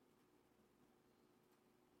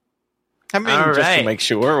 I mean, All just to right. make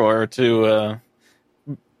sure, or to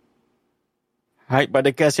hide. But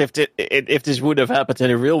I guess if this would have happened in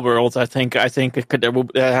the real world, I think it could, there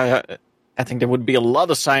would I think there would be a lot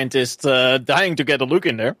of scientists dying to get a look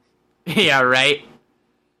in there. Yeah, right.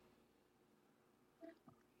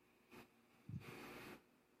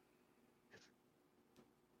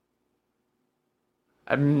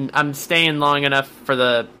 I'm staying long enough for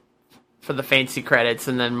the fancy credits,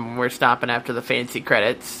 and then we're stopping after the fancy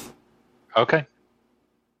credits. Okay.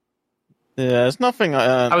 Yeah, it's nothing.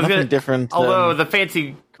 was Nothing gonna- different. Although the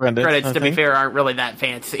fancy credits, I to be think. fair, aren't really that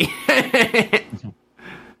fancy.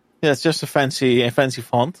 Yeah, it's just a fancy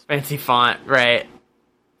font. Fancy font, right?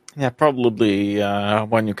 Yeah, probably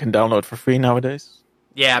one you can download for free nowadays.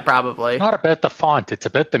 Yeah, probably. Not about the font, it's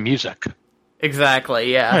about the music.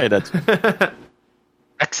 Exactly. Yeah. Hey, that's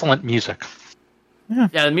Excellent music. Yeah,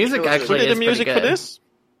 the music Who actually who did is the music pretty for good. this?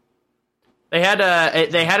 They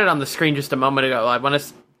had it on the screen just a moment ago. I want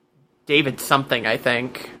to David something, I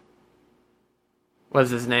think.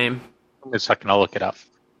 Was his name? Give me a second, I'll look it up.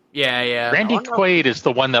 Yeah. Randy Quaid is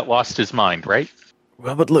the one that lost his mind, right?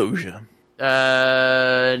 Robert Loggia.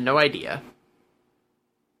 No idea.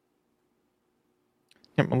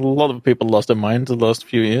 Yeah, a lot of people lost their mind the last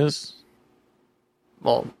few years.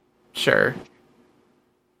 Well, sure.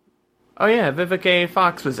 Oh yeah, Vivica A.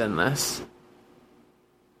 Fox was in this.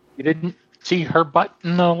 You didn't see her butt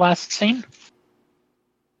in the last scene?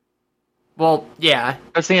 Well, yeah,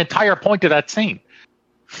 That's the entire point of that scene.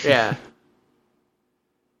 yeah.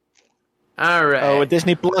 All right. Oh,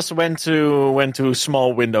 Disney Plus went to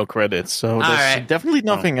small window credits, so there's right. definitely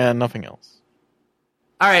nothing else.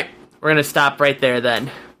 All right, we're gonna stop right there then.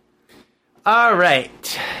 All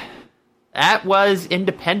right, that was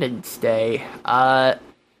Independence Day.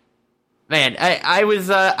 Man, I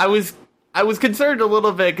was concerned a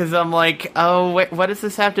little bit because I'm like, oh, wait, what does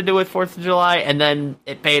this have to do with 4th of July? And then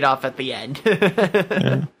it paid off at the end.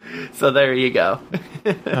 So there you go.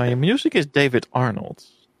 Your music is David Arnold.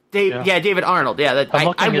 Yeah, David Arnold. Yeah, that, I'm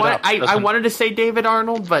looking it up. I Doesn't- wanted to say David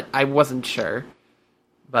Arnold, but I wasn't sure.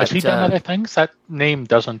 But Has he done other things? That name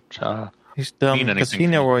doesn't... He's done Mean anything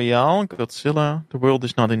Casino to me. Royale, Godzilla, The World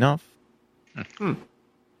Is Not Enough.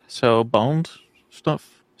 So Bond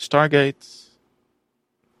stuff, Stargate,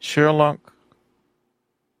 Sherlock.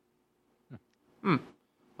 well,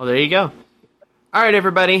 there you go. All right,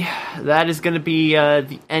 everybody. That is going to be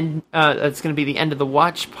the end. That's going to be the end of the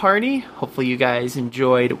watch party. Hopefully, you guys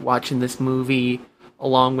enjoyed watching this movie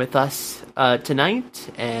along with us tonight,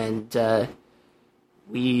 and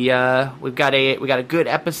we've got a good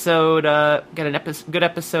episode. Good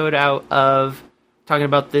episode out of talking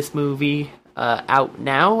about this movie out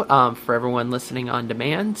now for everyone listening on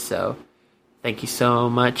demand. So, thank you so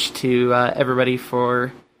much to everybody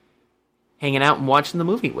for hanging out and watching the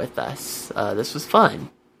movie with us. This was fun.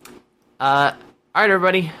 All right,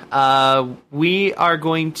 everybody. We are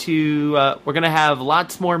going to we're going to have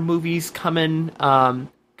lots more movies coming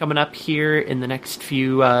up here in the next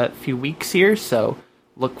few weeks here. So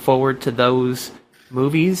look forward to those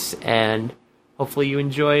movies, and hopefully you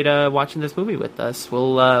enjoyed watching this movie with us. We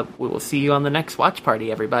will see you on the next watch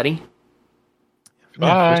party, everybody.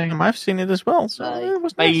 Yeah, first time I've seen it as well, so Bye. it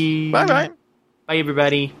was Bye. nice. Bye. Bye,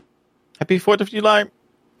 everybody. Happy 4th of July.